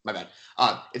 my bad.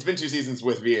 It's been 2 seasons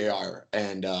with VAR,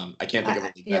 and I can't think of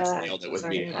a league that's nailed it with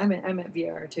VAR. I meant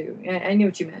VAR too. I knew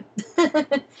what you meant.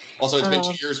 Also, it's been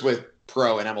 2 years with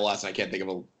pro and MLS, and I can't think of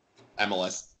a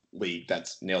MLS league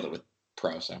that's nailed it with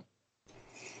pro. So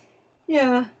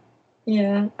yeah.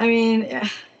 I mean,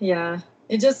 yeah.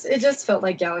 It just felt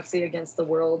like Galaxy against the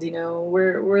world.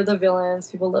 We're the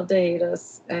villains. People love to hate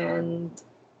us, and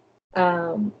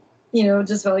it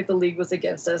just felt like the league was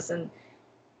against us. And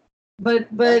but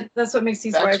that's what makes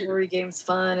these rivalry games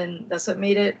fun, and that's what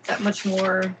made it that much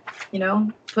more.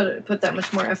 Put that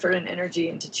much more effort and energy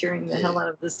into cheering the hell out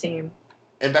of this team.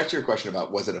 And back to your question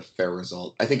about was it a fair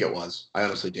result? I think it was. I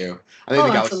honestly do. I think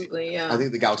the Galaxy, absolutely, yeah. I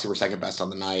think the Galaxy were second best on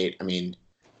the night. I mean,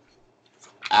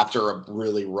 after a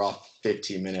really rough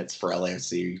 15 minutes for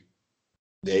LAFC,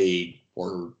 they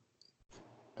were.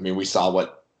 I mean, we saw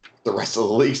what the rest of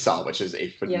the league saw, which is a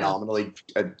phenomenally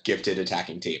gifted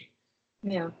attacking team.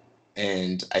 Yeah.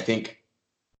 And I think,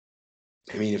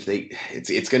 I mean,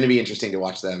 it's going to be interesting to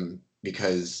watch them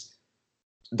because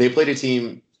they played a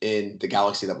team in the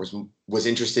Galaxy that was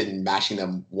interested in matching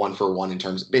them 1-for-1 in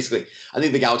terms. Basically, I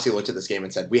think the Galaxy looked at this game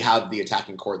and said, "We have the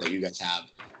attacking core that you guys have,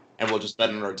 and we'll just bet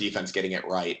on our defense getting it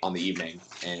right on the evening."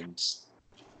 And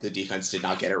the defense did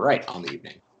not get it right on the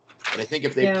evening. But I think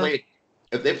if they play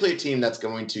a team that's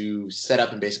going to set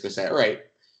up and basically say, "All right,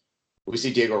 we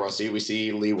see Diego Rossi, we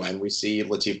see Lee Wen, we see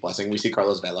Latif Blessing, we see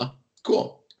Carlos Vela.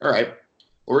 Cool. All right.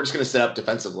 Well, we're just going to set up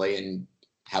defensively and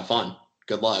have fun.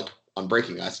 Good luck on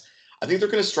breaking us." I think they're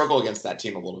going to struggle against that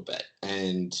team a little bit.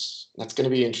 And that's going to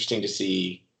be interesting to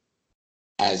see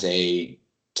as a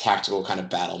tactical kind of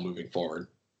battle moving forward.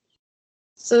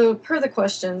 So per the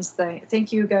questions,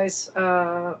 thank you guys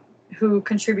who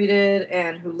contributed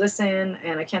and who listen,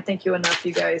 and I can't thank you enough,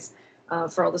 you guys,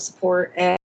 for all the support.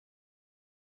 And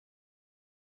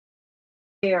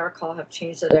our call have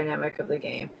changed the dynamic of the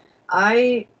game.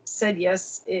 I said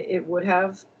yes, it would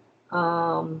have.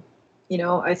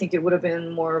 I think it would have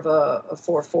been more of a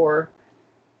 4-4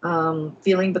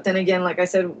 feeling. But then again, like I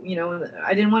said,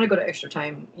 I didn't want to go to extra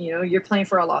time. You're playing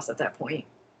for a loss at that point.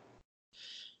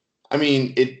 I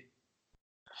mean,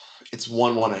 it's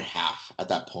 1-1.5 at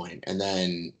that point. And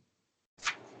then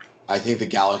I think the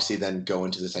Galaxy then go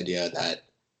into this idea that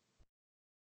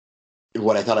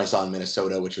what I thought I saw in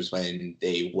Minnesota, which was when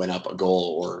they went up a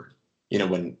goal, or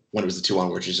when it was a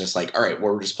 2-1, which is just like, all right,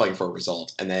 well, we're just playing for a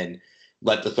result, and then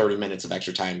let the 30 minutes of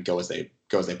extra time go as they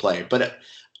play. But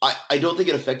I don't think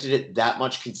it affected it that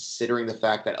much, considering the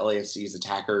fact that LAFC's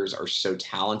attackers are so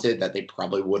talented that they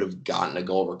probably would have gotten a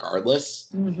goal regardless.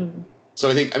 Mm-hmm.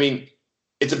 So I mean,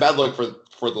 it's a bad look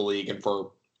for the league and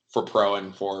for Pro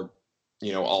and for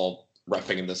all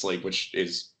reffing in this league, which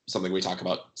is something we talk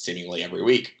about seemingly every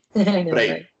week. I know, but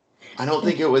right? I don't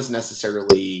think it was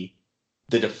necessarily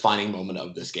the defining moment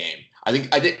of this game. I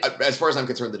think as far as I'm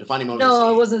concerned, the defining moment.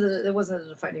 No, it wasn't. It wasn't a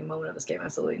defining moment of this game.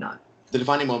 Absolutely not. The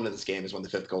defining moment of this game is when the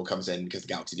fifth goal comes in because the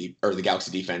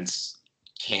Galaxy defense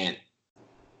can't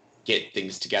get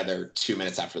things together 2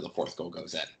 minutes after the fourth goal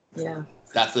goes in. Yeah,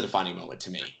 that's the defining moment to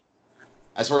me.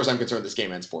 As far as I'm concerned, this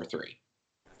game ends 4-3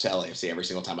 to LAFC every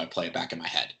single time I play it back in my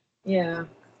head. Yeah,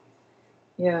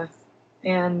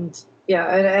 and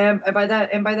by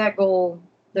that goal,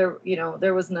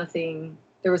 there was nothing.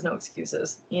 There was no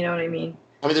excuses. You know what I mean?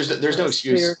 I mean, there's no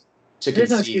excuse to concede.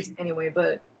 There's no excuse anyway,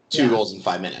 but. 2 goals in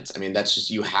 5 minutes. I mean, that's just,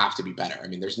 you have to be better. I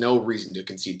mean, there's no reason to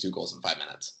concede 2 goals in 5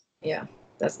 minutes. Yeah,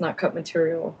 that's not cup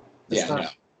material. No.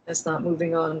 That's not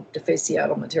moving on to face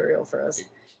Seattle material for us.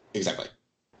 Exactly.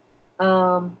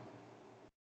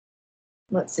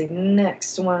 Let's see.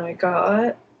 Next one I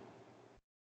got.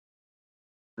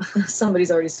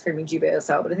 Somebody's already screaming GBS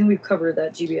out, but I think we've covered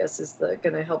that GBS is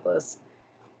going to help us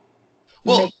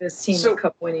make this team a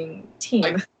cup-winning team.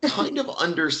 I kind of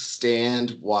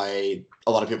understand why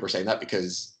a lot of people are saying that,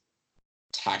 because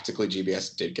tactically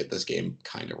GBS did get this game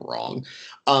kind of wrong.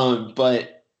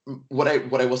 But what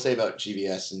I will say about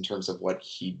GBS in terms of what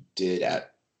he did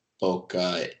at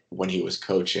Boca when he was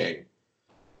coaching,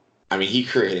 I mean, he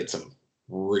created some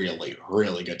really,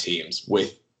 really good teams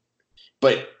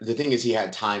but the thing is, he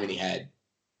had time and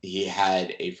he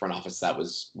had a front office that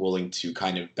was willing to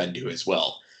kind of bend to his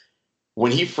will.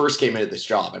 When he first came into this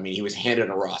job, I mean, he was handed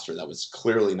a roster that was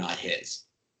clearly not his.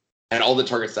 And all the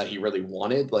targets that he really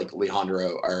wanted, like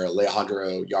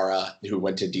Alejandro Yara, who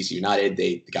went to DC United,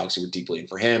 the Galaxy were deeply in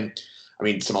for him. I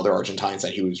mean, some other Argentines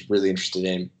that he was really interested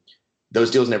in.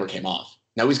 Those deals never came off.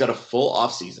 Now he's got a full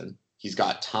offseason. He's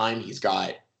got time.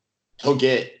 He'll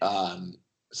get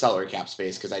salary cap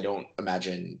space, because I don't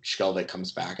imagine Shkelvik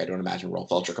comes back. I don't imagine Rolf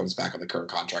Felcher comes back on the current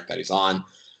contract that he's on.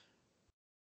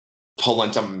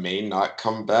 Polenta may not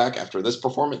come back after this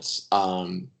performance.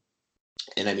 And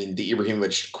I mean, the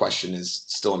Ibrahimovic question is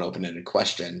still an open-ended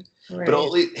question, right. But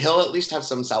he'll at least have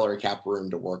some salary cap room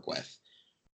to work with.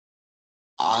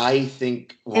 I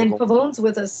think. And Pavon's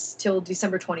with us till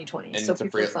December 2020. And it's a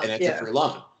free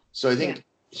loan. So I think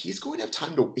he's going to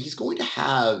have he's going to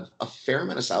have a fair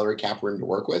amount of salary cap room to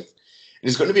work with. And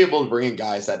he's going to be able to bring in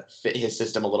guys that fit his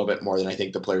system a little bit more than I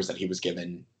think the players that he was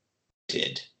given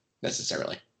did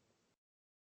necessarily.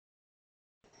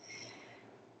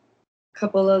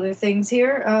 Couple other things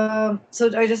here.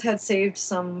 So I just had saved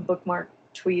some bookmark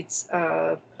tweets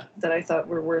that I thought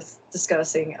were worth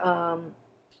discussing.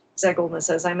 Zach Goldman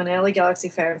says, I'm an LA Galaxy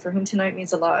fan for whom tonight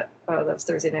means a lot. That was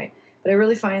Thursday night. But I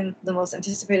really find the most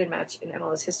anticipated match in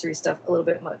MLS history stuff a little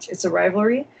bit much. It's a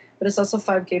rivalry, but it's also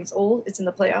 5 games old. It's in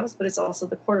the playoffs, but it's also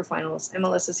the quarterfinals.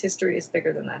 MLS's history is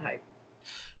bigger than that hype.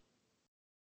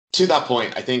 To that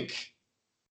point, I think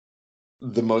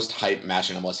the most hype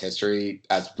match in MLS history,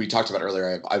 as we talked about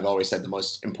earlier, I've always said the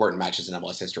most important matches in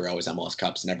MLS history are always MLS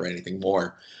Cups, never anything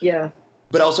more. Yeah.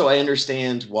 But also I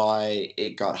understand why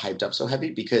it got hyped up so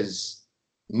heavy, because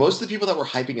most of the people that were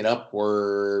hyping it up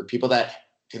were people that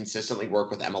consistently work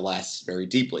with MLS very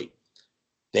deeply.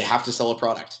 They have to sell a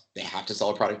product. They have to sell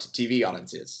a product to TV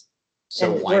audiences.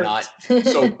 So why not?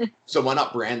 So why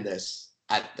not brand this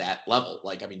at that level?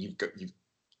 Like, I mean, you've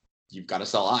got to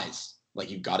sell eyes. Like,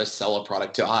 you've got to sell a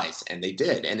product to eyes, and they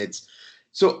did. And it's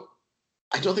so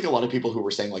I don't think a lot of people who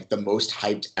were saying like the most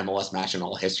hyped MLS match in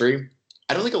all history,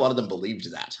 I don't think a lot of them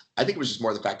believed that. I think it was just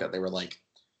more the fact that they were like,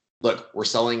 look, we're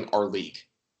selling our league.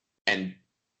 And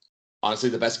honestly,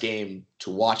 the best game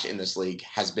to watch in this league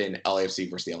has been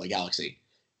LAFC versus the LA Galaxy.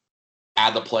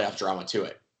 add the playoff drama to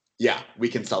it. Yeah, we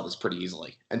can sell this pretty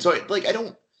easily. And so, I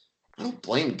don't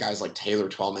blame guys like Taylor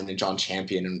Twellman and John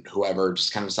Champion and whoever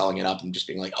just kind of selling it up and just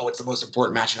being like, oh, it's the most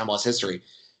important match in MLS history.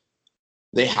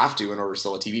 They have to in order to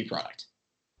sell a TV product.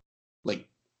 Like,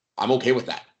 I'm okay with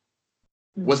that.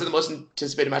 Mm-hmm. Was it the most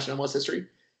anticipated match in MLS history?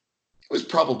 It was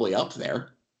probably up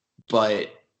there, and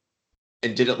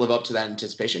did it live up to that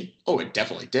anticipation? Oh, it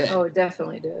definitely did. Oh, it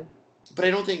definitely did. But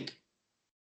I don't think,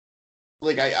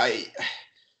 like, I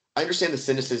understand the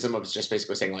cynicism of just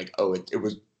basically saying like, oh,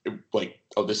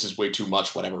 oh, this is way too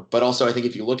much, whatever. But also, I think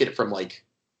if you look at it from like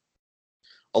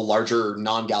a larger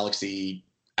non-Galaxy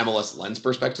MLS lens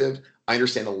perspective, I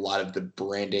understand a lot of the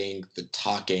branding, the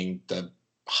talking, the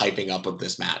hyping up of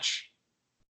this match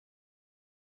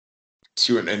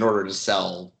in order to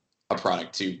sell a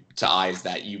product to eyes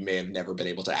that you may have never been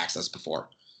able to access before.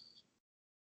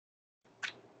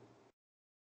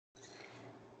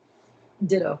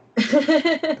 Ditto.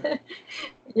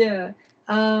 Yeah.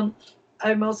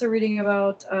 I'm also reading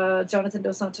about Jonathan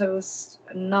Dos Santos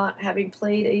not having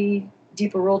played a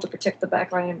deeper role to protect the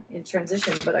backline in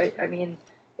transition. But I mean,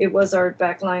 it was our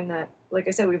backline that, like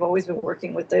I said, we've always been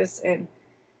working with this, and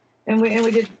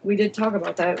we did talk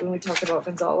about that when we talked about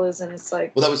Gonzalez, and it's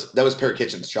like, well, that was Perry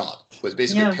Kitchen's job. It was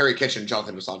basically Perry Kitchen,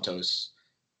 Jonathan Dos Santos.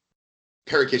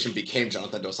 Perry Kitchen became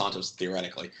Jonathan Dos Santos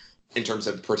theoretically in terms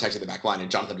of protecting the back line,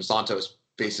 and Jonathan Dos Santos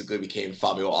basically became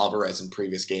Fabio Alvarez in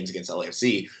previous games against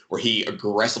LAFC, where he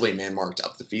aggressively man-marked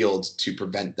up the field to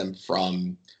prevent them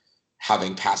from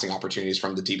having passing opportunities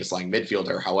from the deepest lying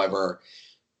midfielder. However,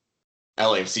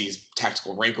 LAFC's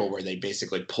tactical wrinkle where they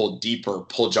basically pulled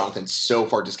Jonathan so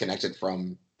far disconnected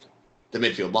from the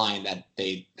midfield line that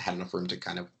they had enough room to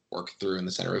kind of work through in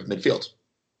the center of midfield.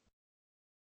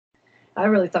 I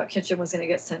really thought Kitchen was going to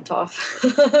get sent off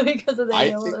because of the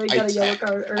yellow. He got a yellow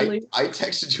card early. I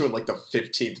texted you in like the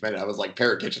 15th minute. I was like,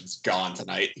 Perry Kitchen's gone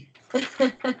tonight.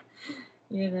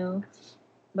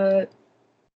 But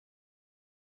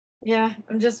yeah,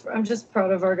 I'm just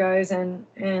proud of our guys, and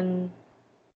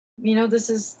this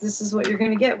is what you're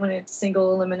going to get when it's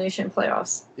single elimination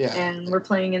playoffs. Yeah, and we're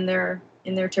playing in their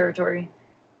territory.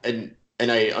 And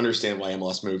I understand why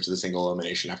MLS moved to the single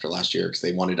elimination after last year, because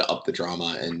they wanted to up the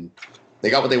drama, and they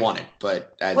got what they wanted.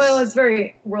 But it's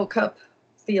very World Cup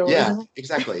feel. Yeah,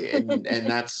 exactly, and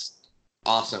that's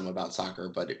awesome about soccer.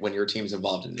 But when your team's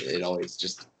involved in it, it always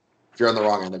just, if you're on the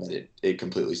wrong end of it, it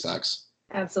completely sucks.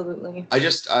 Absolutely.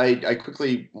 I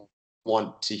quickly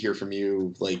want to hear from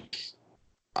you, like,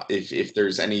 if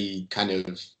there's any kind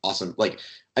of awesome, like,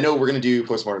 I know we're going to do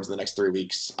postmortems in the next 3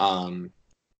 weeks,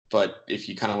 but if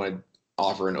you kind of want to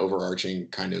offer an overarching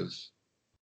kind of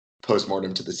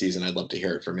postmortem to the season, I'd love to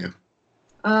hear it from you.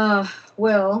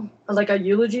 Well, like a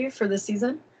eulogy for the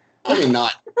season? I mean,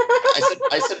 not.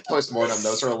 I said postmortem.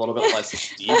 Those are a little bit less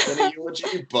deep than a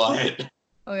eulogy, but.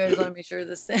 Okay, I just want to make sure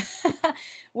this.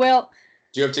 Well.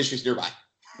 Do you have tissues nearby?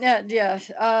 Yeah.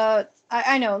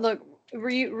 I know. Look,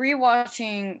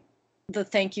 rewatching the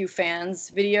Thank You Fans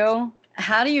video,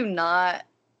 how do you not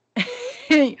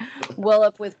well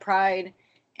up with pride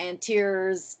and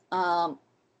tears,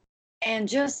 and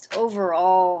just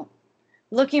overall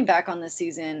looking back on the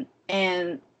season,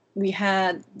 and we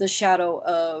had the shadow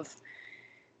of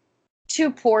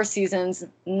 2 poor seasons,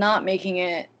 not making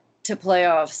it to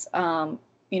playoffs,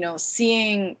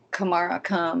 seeing Kamara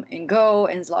come and go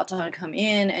and Zlatan come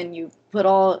in, and you put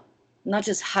all, not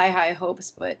just high hopes,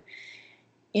 but,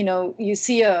 you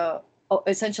see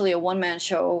essentially a one-man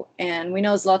show, and we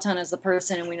know Zlatan as the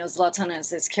person, and we know Zlatan as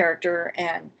his character,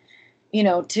 and,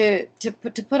 to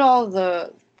put all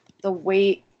the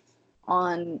weight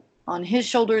on his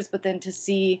shoulders, but then to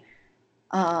see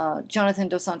Jonathan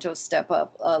Dos Santos step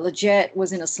up. Lletget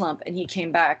was in a slump, and he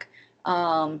came back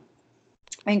and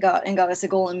got us a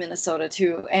goal in Minnesota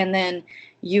too. And then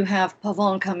you have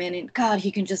Pavon come in, and God,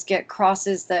 he can just get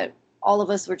crosses that all of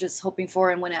us were just hoping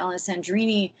for. And when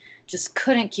Alessandrini just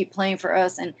couldn't keep playing for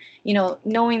us, and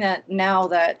knowing that now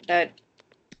that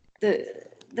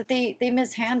they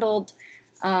mishandled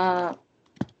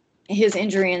his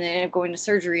injury, and they ended up going to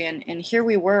surgery, and here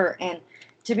we were, and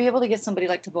to be able to get somebody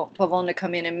like Pavon to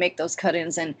come in and make those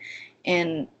cut-ins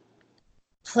and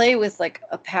play with like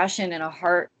a passion and a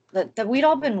heart that we'd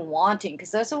all been wanting,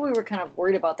 because that's what we were kind of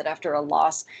worried about, that after a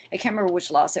loss, I can't remember which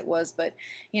loss it was, but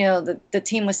the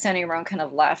team was standing around kind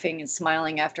of laughing and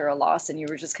smiling after a loss, and you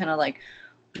were just kind of like,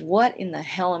 what in the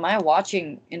hell am I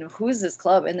watching, and who's this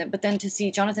club? And but then to see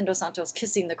Jonathan Dos Santos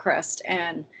kissing the crest,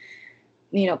 and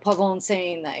Pavon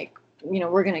saying like,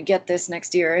 we're going to get this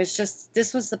next year. It's just,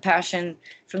 this was the passion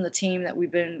from the team that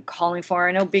we've been calling for.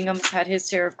 I know Bingham's had his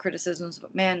share of criticisms,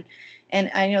 but man,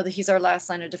 and I know that he's our last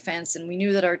line of defense, and we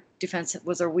knew that our defense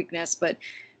was our weakness, but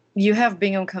you have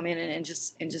Bingham come in and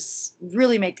just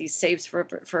really make these saves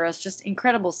for us, just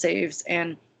incredible saves.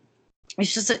 And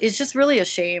it's just really a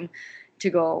shame to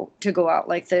go out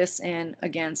like this and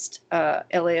against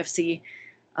LAFC.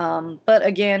 But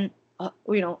again,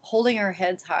 holding our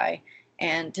heads high,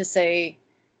 and to say,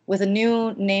 with a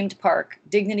new named park,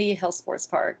 Dignity Health Sports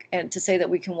Park, and to say that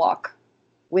we can walk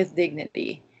with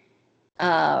dignity,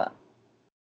 move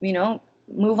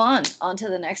on to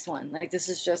the next one. Like, this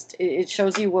is just, it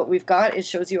shows you what we've got. It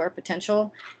shows you our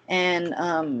potential,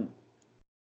 and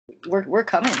we're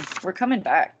coming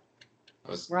back.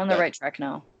 We're on the right track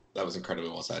now. That was incredibly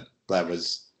well said. I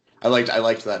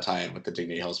liked that tie-in with the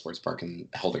Dignity Health Sports Park and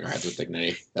holding our heads with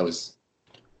dignity. That was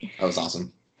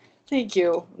awesome. Thank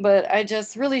you. But I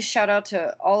just really shout out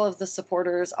to all of the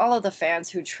supporters, all of the fans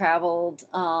who traveled,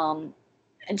 and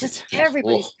just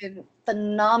everybody's been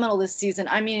phenomenal this season.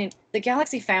 I mean, the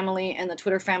Galaxy family and the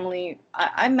Twitter family,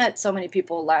 I met so many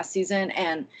people last season,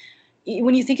 and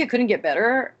when you think it couldn't get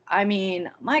better, I mean,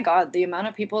 my God, the amount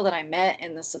of people that I met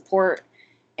and the support,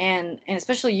 and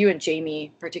especially you and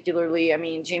Jamie particularly. I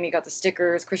mean, Jamie got the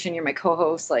stickers. Christian, you're my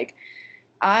co-host. Like,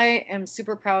 I am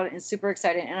super proud and super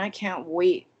excited, and I can't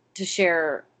wait to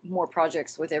share more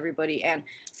projects with everybody and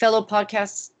fellow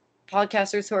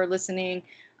podcasters who are listening.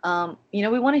 We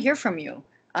want to hear from you.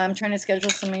 I'm trying to schedule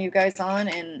some of you guys on,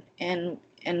 and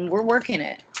we're working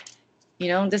it.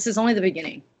 This is only the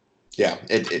beginning. Yeah,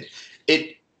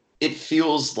 it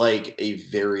feels like a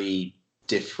very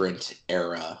different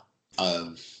era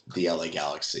of the LA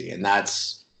Galaxy, and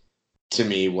that's, to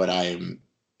me, what I'm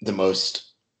the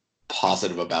most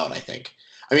positive about. I think.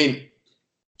 I mean,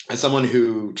 as someone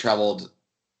who traveled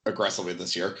aggressively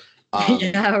this year,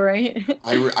 yeah, right.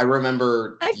 I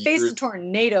remember I faced a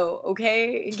tornado,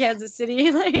 okay, in Kansas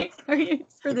City. Like, are you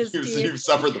for this team? You've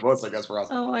suffered the most, I guess, for us.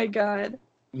 Oh my God.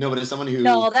 No, but as someone who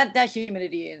that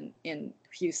humidity in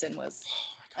Houston was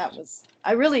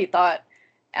I really thought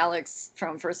Alex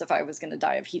from First of 5 was going to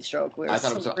die of heat stroke. I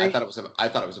thought it was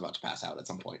about to pass out at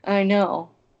some point. I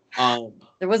know.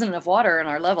 There wasn't enough water in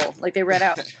our level. Like, they ran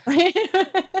out.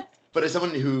 But as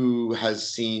someone who has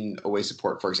seen away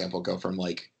support, for example, go from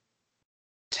like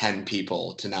 10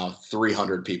 people to now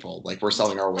 300 people, like, we're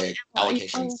selling our away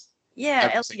allocations. Yeah,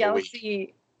 LA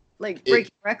Galaxy, like,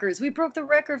 breaking records. We broke the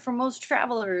record for most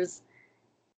travelers.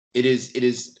 It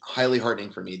is highly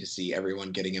heartening for me to see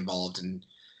everyone getting involved,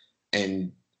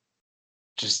 and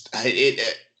just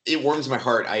it warms my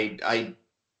heart.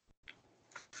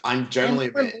 I'm generally,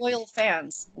 and we're loyal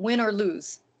fans, win or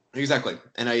lose. Exactly,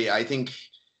 and I think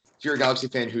if you're a Galaxy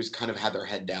fan who's kind of had their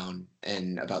head down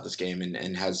and about this game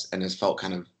and has felt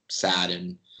kind of sad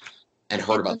and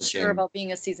heard about this game, about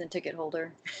being a season ticket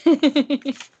holder.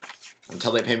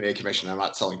 Until they pay me a commission, I'm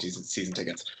not selling season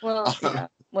tickets. Well, yeah.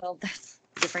 Well, that's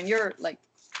different. You're like,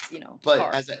 But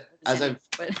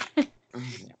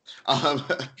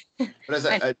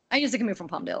I used to commute from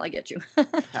Palmdale. I get you.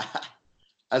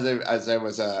 as I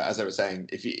was saying,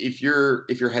 if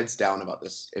your head's down about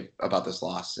this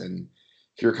loss, and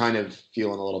if you're kind of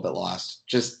feeling a little bit lost,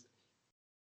 just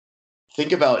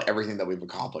think about everything that we've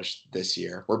accomplished this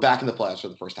year. We're back in the playoffs for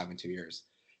the first time in 2 years.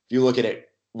 If you look at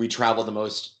it, we traveled the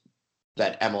most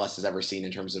that MLS has ever seen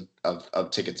in terms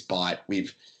of tickets bought.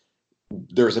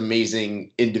 There's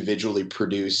amazing individually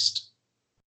produced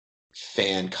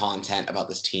fan content about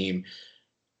this team.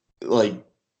 Like,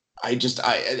 I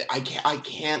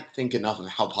can't think enough of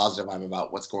how positive I'm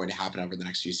about what's going to happen over the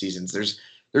next few seasons. There's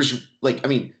like, I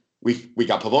mean, we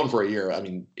got Pavone for a year. I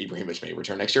mean, Ibrahimovic may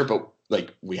return next year, but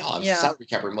like, we have salary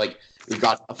cap room. Like, we've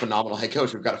got a phenomenal head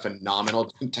coach. We've got a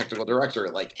phenomenal technical director.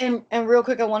 Like, and real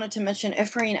quick, I wanted to mention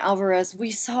Efrain Alvarez.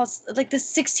 We saw like the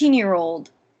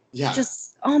 16-year-old. Yeah.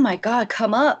 Just, oh my God,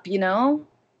 come up,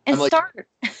 and start.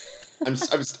 I'm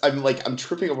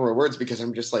tripping over my words because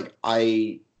I'm just like,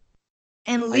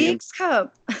 Leagues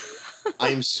Cup. I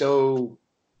am so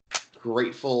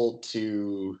grateful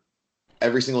to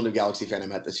every single new Galaxy fan I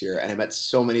met this year, and I met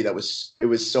so many it was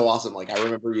so awesome. Like, I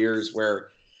remember years where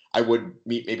I would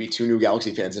meet maybe 2 new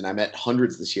Galaxy fans, and I met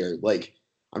hundreds this year. Like,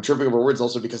 I'm tripping over words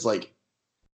also because, like,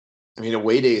 I mean,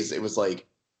 away days, it was like,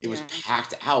 it was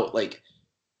packed out. Like,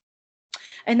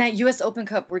 and that U.S. Open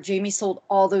Cup where Jamie sold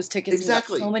all those tickets.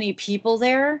 Exactly. So many people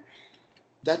there.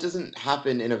 That doesn't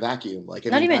happen in a vacuum. Like,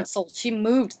 not even sold. She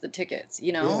moved the tickets,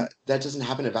 Yeah, that doesn't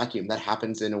happen in a vacuum. That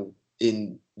happens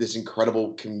in this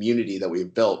incredible community that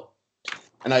we've built.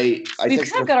 And we've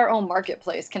kind of got our own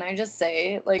marketplace. Can I just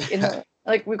say, like,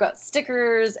 Like we've got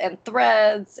stickers and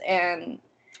threads and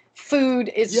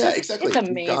food. It's Yeah, just exactly. it's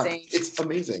amazing. It's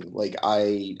amazing. Like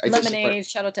I texted a friend, Lemonade.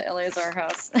 Shout out to Eleazar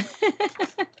House.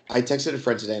 I texted a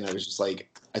friend today, and I was just like,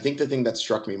 I think the thing that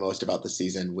struck me most about the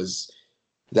season was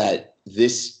that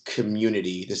this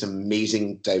community, this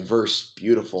amazing, diverse,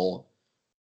 beautiful,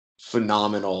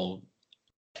 phenomenal,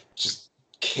 just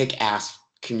kick-ass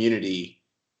community,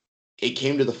 it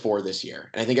came to the fore this year.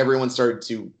 And I think everyone started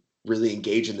to really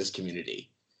engage in this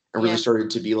community and really Yeah. started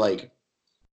to be like,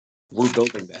 we're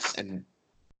building this. And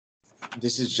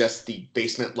this is just the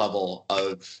basement level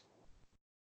of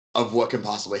what can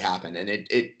possibly happen. And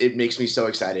it makes me so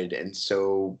excited and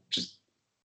so just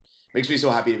makes me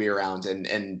so happy to be around.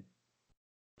 And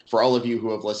for all of you who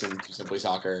have listened to Simply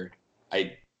Soccer,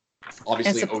 I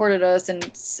obviously and supported us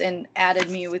and added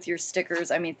me with your stickers.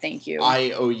 I mean, thank you.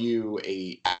 I owe you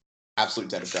a absolute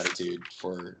debt of gratitude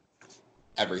for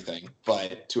everything.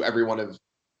 But to every one of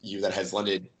you that has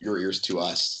lended your ears to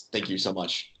us, thank you so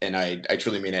much. And I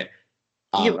truly mean it.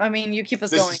 You keep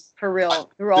us going for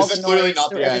real through all the noise,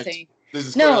 through everything. This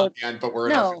is clearly not the end, but we're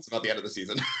it's not the end of the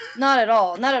season. Not at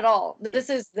all. Not at all. This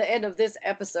is the end of this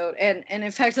episode. And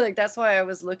in fact, like that's why I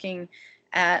was looking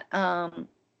at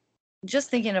just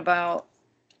thinking about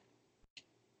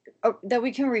that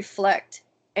we can reflect,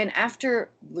 and after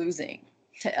losing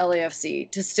to LAFC,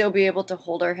 to still be able to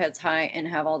hold our heads high and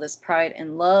have all this pride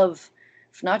and love,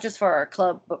 not just for our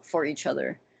club, but for each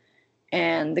other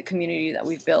and the community that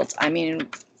we've built. I mean,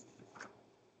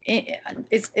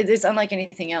 it's unlike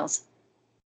anything else.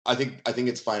 I think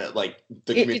it's fine. Like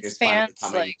the community is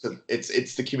finally coming.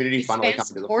 It's the community finally coming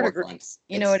to the forefront. Groups,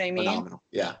 you know what I mean? Phenomenal.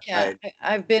 Yeah. Yeah.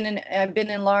 I've been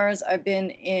in Lars. I've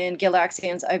been in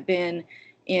Galaxians. I've been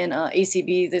in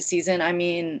ACB this season. I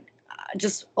mean,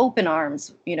 just open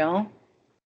arms, you know?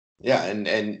 Yeah,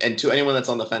 and to anyone that's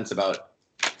on the fence about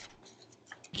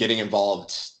getting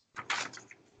involved,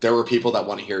 there were people that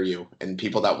want to hear you and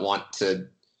people that want to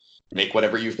make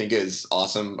whatever you think is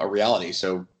awesome a reality.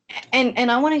 So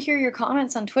and I want to hear your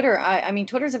comments on Twitter. I mean,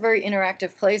 Twitter's a very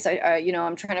interactive place.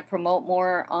 I'm trying to promote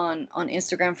more on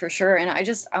Instagram for sure. And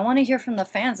I want to hear from the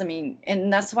fans. I mean,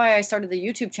 and that's why I started the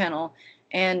YouTube channel.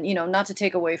 And, not to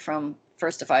take away from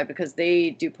First to Five, because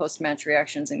they do post-match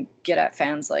reactions and get at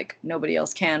fans like nobody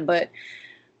else can. But,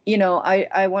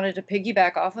 I wanted to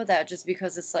piggyback off of that just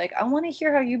because it's like, I want to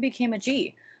hear how you became a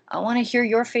G. I want to hear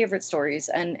your favorite stories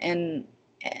and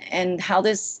how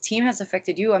this team has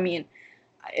affected you. I mean,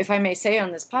 if I may say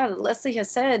on this pod, Leslie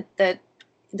has said that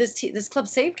this club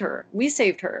saved her. We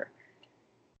saved her,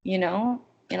 in a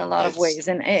lot of ways.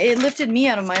 And it lifted me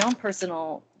out of my own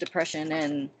personal depression.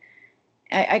 And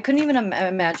I couldn't even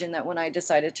imagine that when I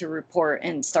decided to report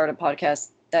and start a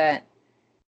podcast that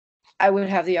I would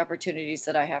have the opportunities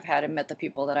that I have had and met the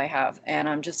people that I have. And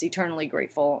I'm just eternally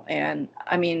grateful. And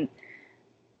I mean,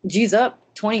 G's up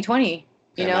 2020,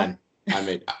 you know?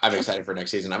 Man. I'm excited for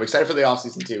next season. I'm excited for the off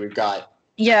season too.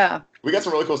 We got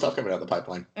some really cool stuff coming out of the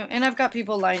pipeline. And I've got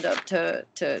people lined up to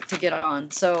get on.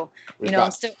 So, We've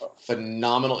got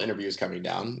phenomenal interviews coming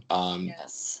down.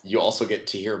 Yes. You also get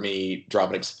to hear me drop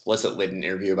an explicit laden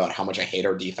interview about how much I hate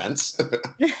our defense.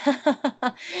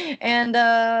 And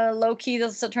low key,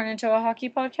 this will turn into a hockey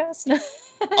podcast.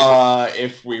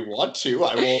 If we want to,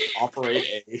 I will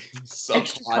operate a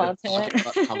subplot of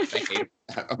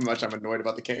how much I'm annoyed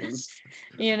about the Kings.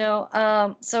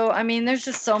 So I mean, there's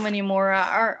just so many more.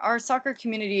 Our soccer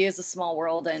community is a small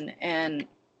world,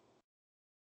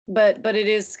 but it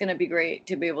is going to be great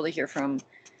to be able to hear from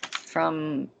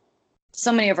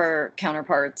so many of our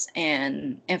counterparts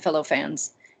and fellow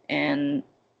fans. And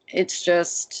it's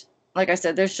just, like I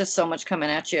said, there's just so much coming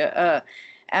at you.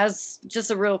 As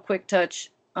just a real quick touch,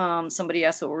 somebody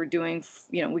asked what we're doing.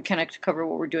 We kind of cover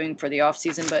what we're doing for the off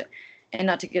season, and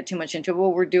not to get too much into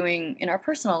what we're doing in our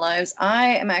personal lives. I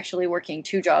am actually working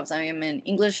 2 jobs. I am an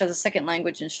English as a second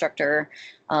language instructor,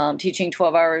 teaching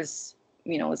 12 hours,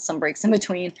 with some breaks in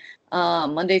between,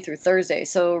 Monday through Thursday.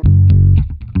 So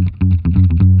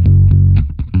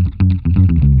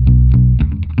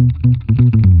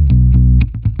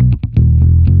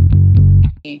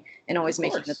and always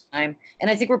making the time. And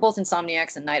I think we're both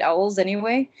insomniacs and night owls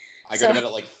anyway. I go to bed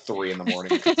at like 3 a.m.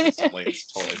 consistently.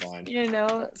 It's totally fine.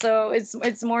 So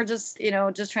it's more just,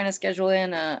 just trying to schedule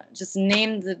in, just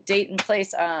name the date and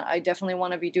place. I definitely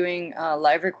want to be doing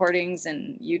live recordings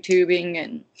and YouTubing,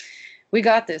 and we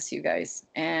got this, you guys.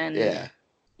 And yeah,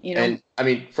 and I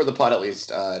mean, for the pod at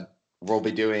least, we'll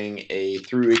be doing a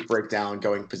 3-week breakdown,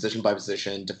 going position by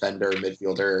position, defender,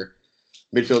 midfielder,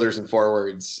 midfielders and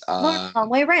forwards. More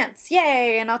Conway rants,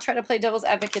 yay! And I'll try to play devil's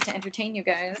advocate to entertain you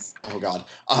guys. Oh God.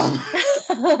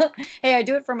 Hey, I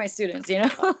do it for my students, you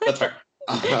know. That's fair.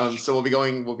 So we'll be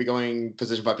going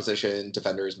position by position,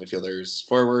 defenders, midfielders,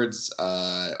 forwards,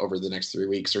 over the next 3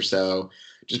 weeks or so.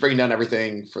 Just breaking down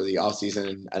everything for the off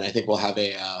season, and I think we'll have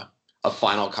a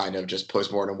final kind of just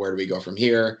postmortem. Where do we go from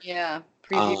here? Yeah.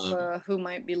 Preview who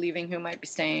might be leaving, who might be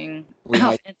staying.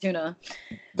 Tuna.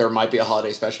 There might be a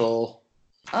holiday special.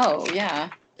 Oh yeah.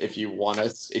 If you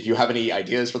have any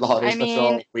ideas for the holiday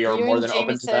special, we are more than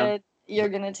open to them. You're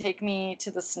gonna take me to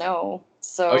the snow,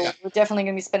 so we're definitely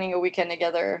gonna be spending a weekend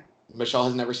together. Michelle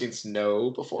has never seen snow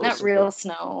before. Not real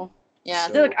snow. Yeah,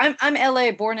 so, look, I'm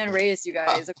LA, born and raised, you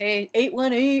guys. Okay,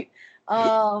 818.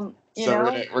 You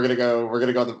know? we're gonna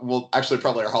go. Well, actually,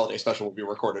 probably our holiday special will be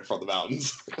recorded from the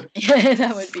mountains. Yeah,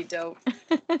 that would be dope.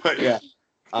 But yeah.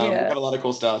 We've got a lot of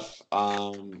cool stuff.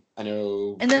 I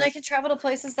know. And then I can travel to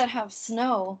places that have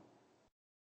snow.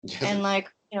 Yes. And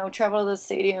travel to the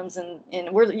stadiums and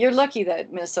you're lucky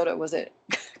that Minnesota was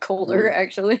colder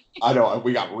actually. I know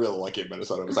we got real lucky in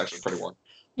Minnesota. It was actually pretty warm.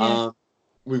 Yeah.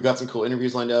 We've got some cool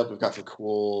interviews lined up. We've got some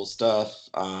cool stuff.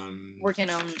 Working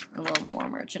on a little more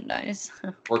merchandise.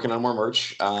 Working on more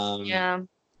merch. Yeah.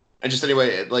 And just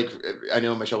anyway, I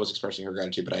know Michelle was expressing her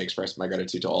gratitude, but I expressed my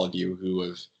gratitude to all of you who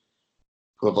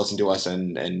have listened to us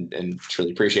and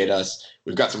truly appreciate us.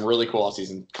 We've got some really cool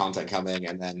off-season content coming,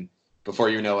 and then before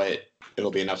you know it, it'll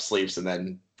be enough sleeps, and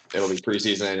then it'll be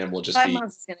preseason, and we'll just 5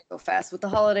 months is going to go fast. With the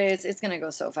holidays, it's going to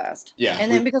go so fast. Yeah.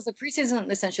 And then because the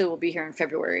preseason essentially will be here in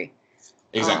February.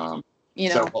 Exactly.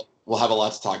 So we'll have a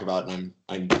lot to talk about, and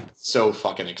I'm so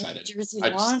fucking excited. Jersey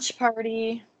launch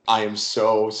party. I am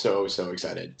so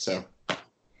excited. So.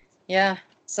 Yeah.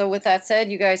 So with that said,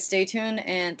 you guys stay tuned,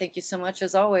 and thank you so much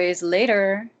as always.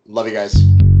 Later. Love you guys.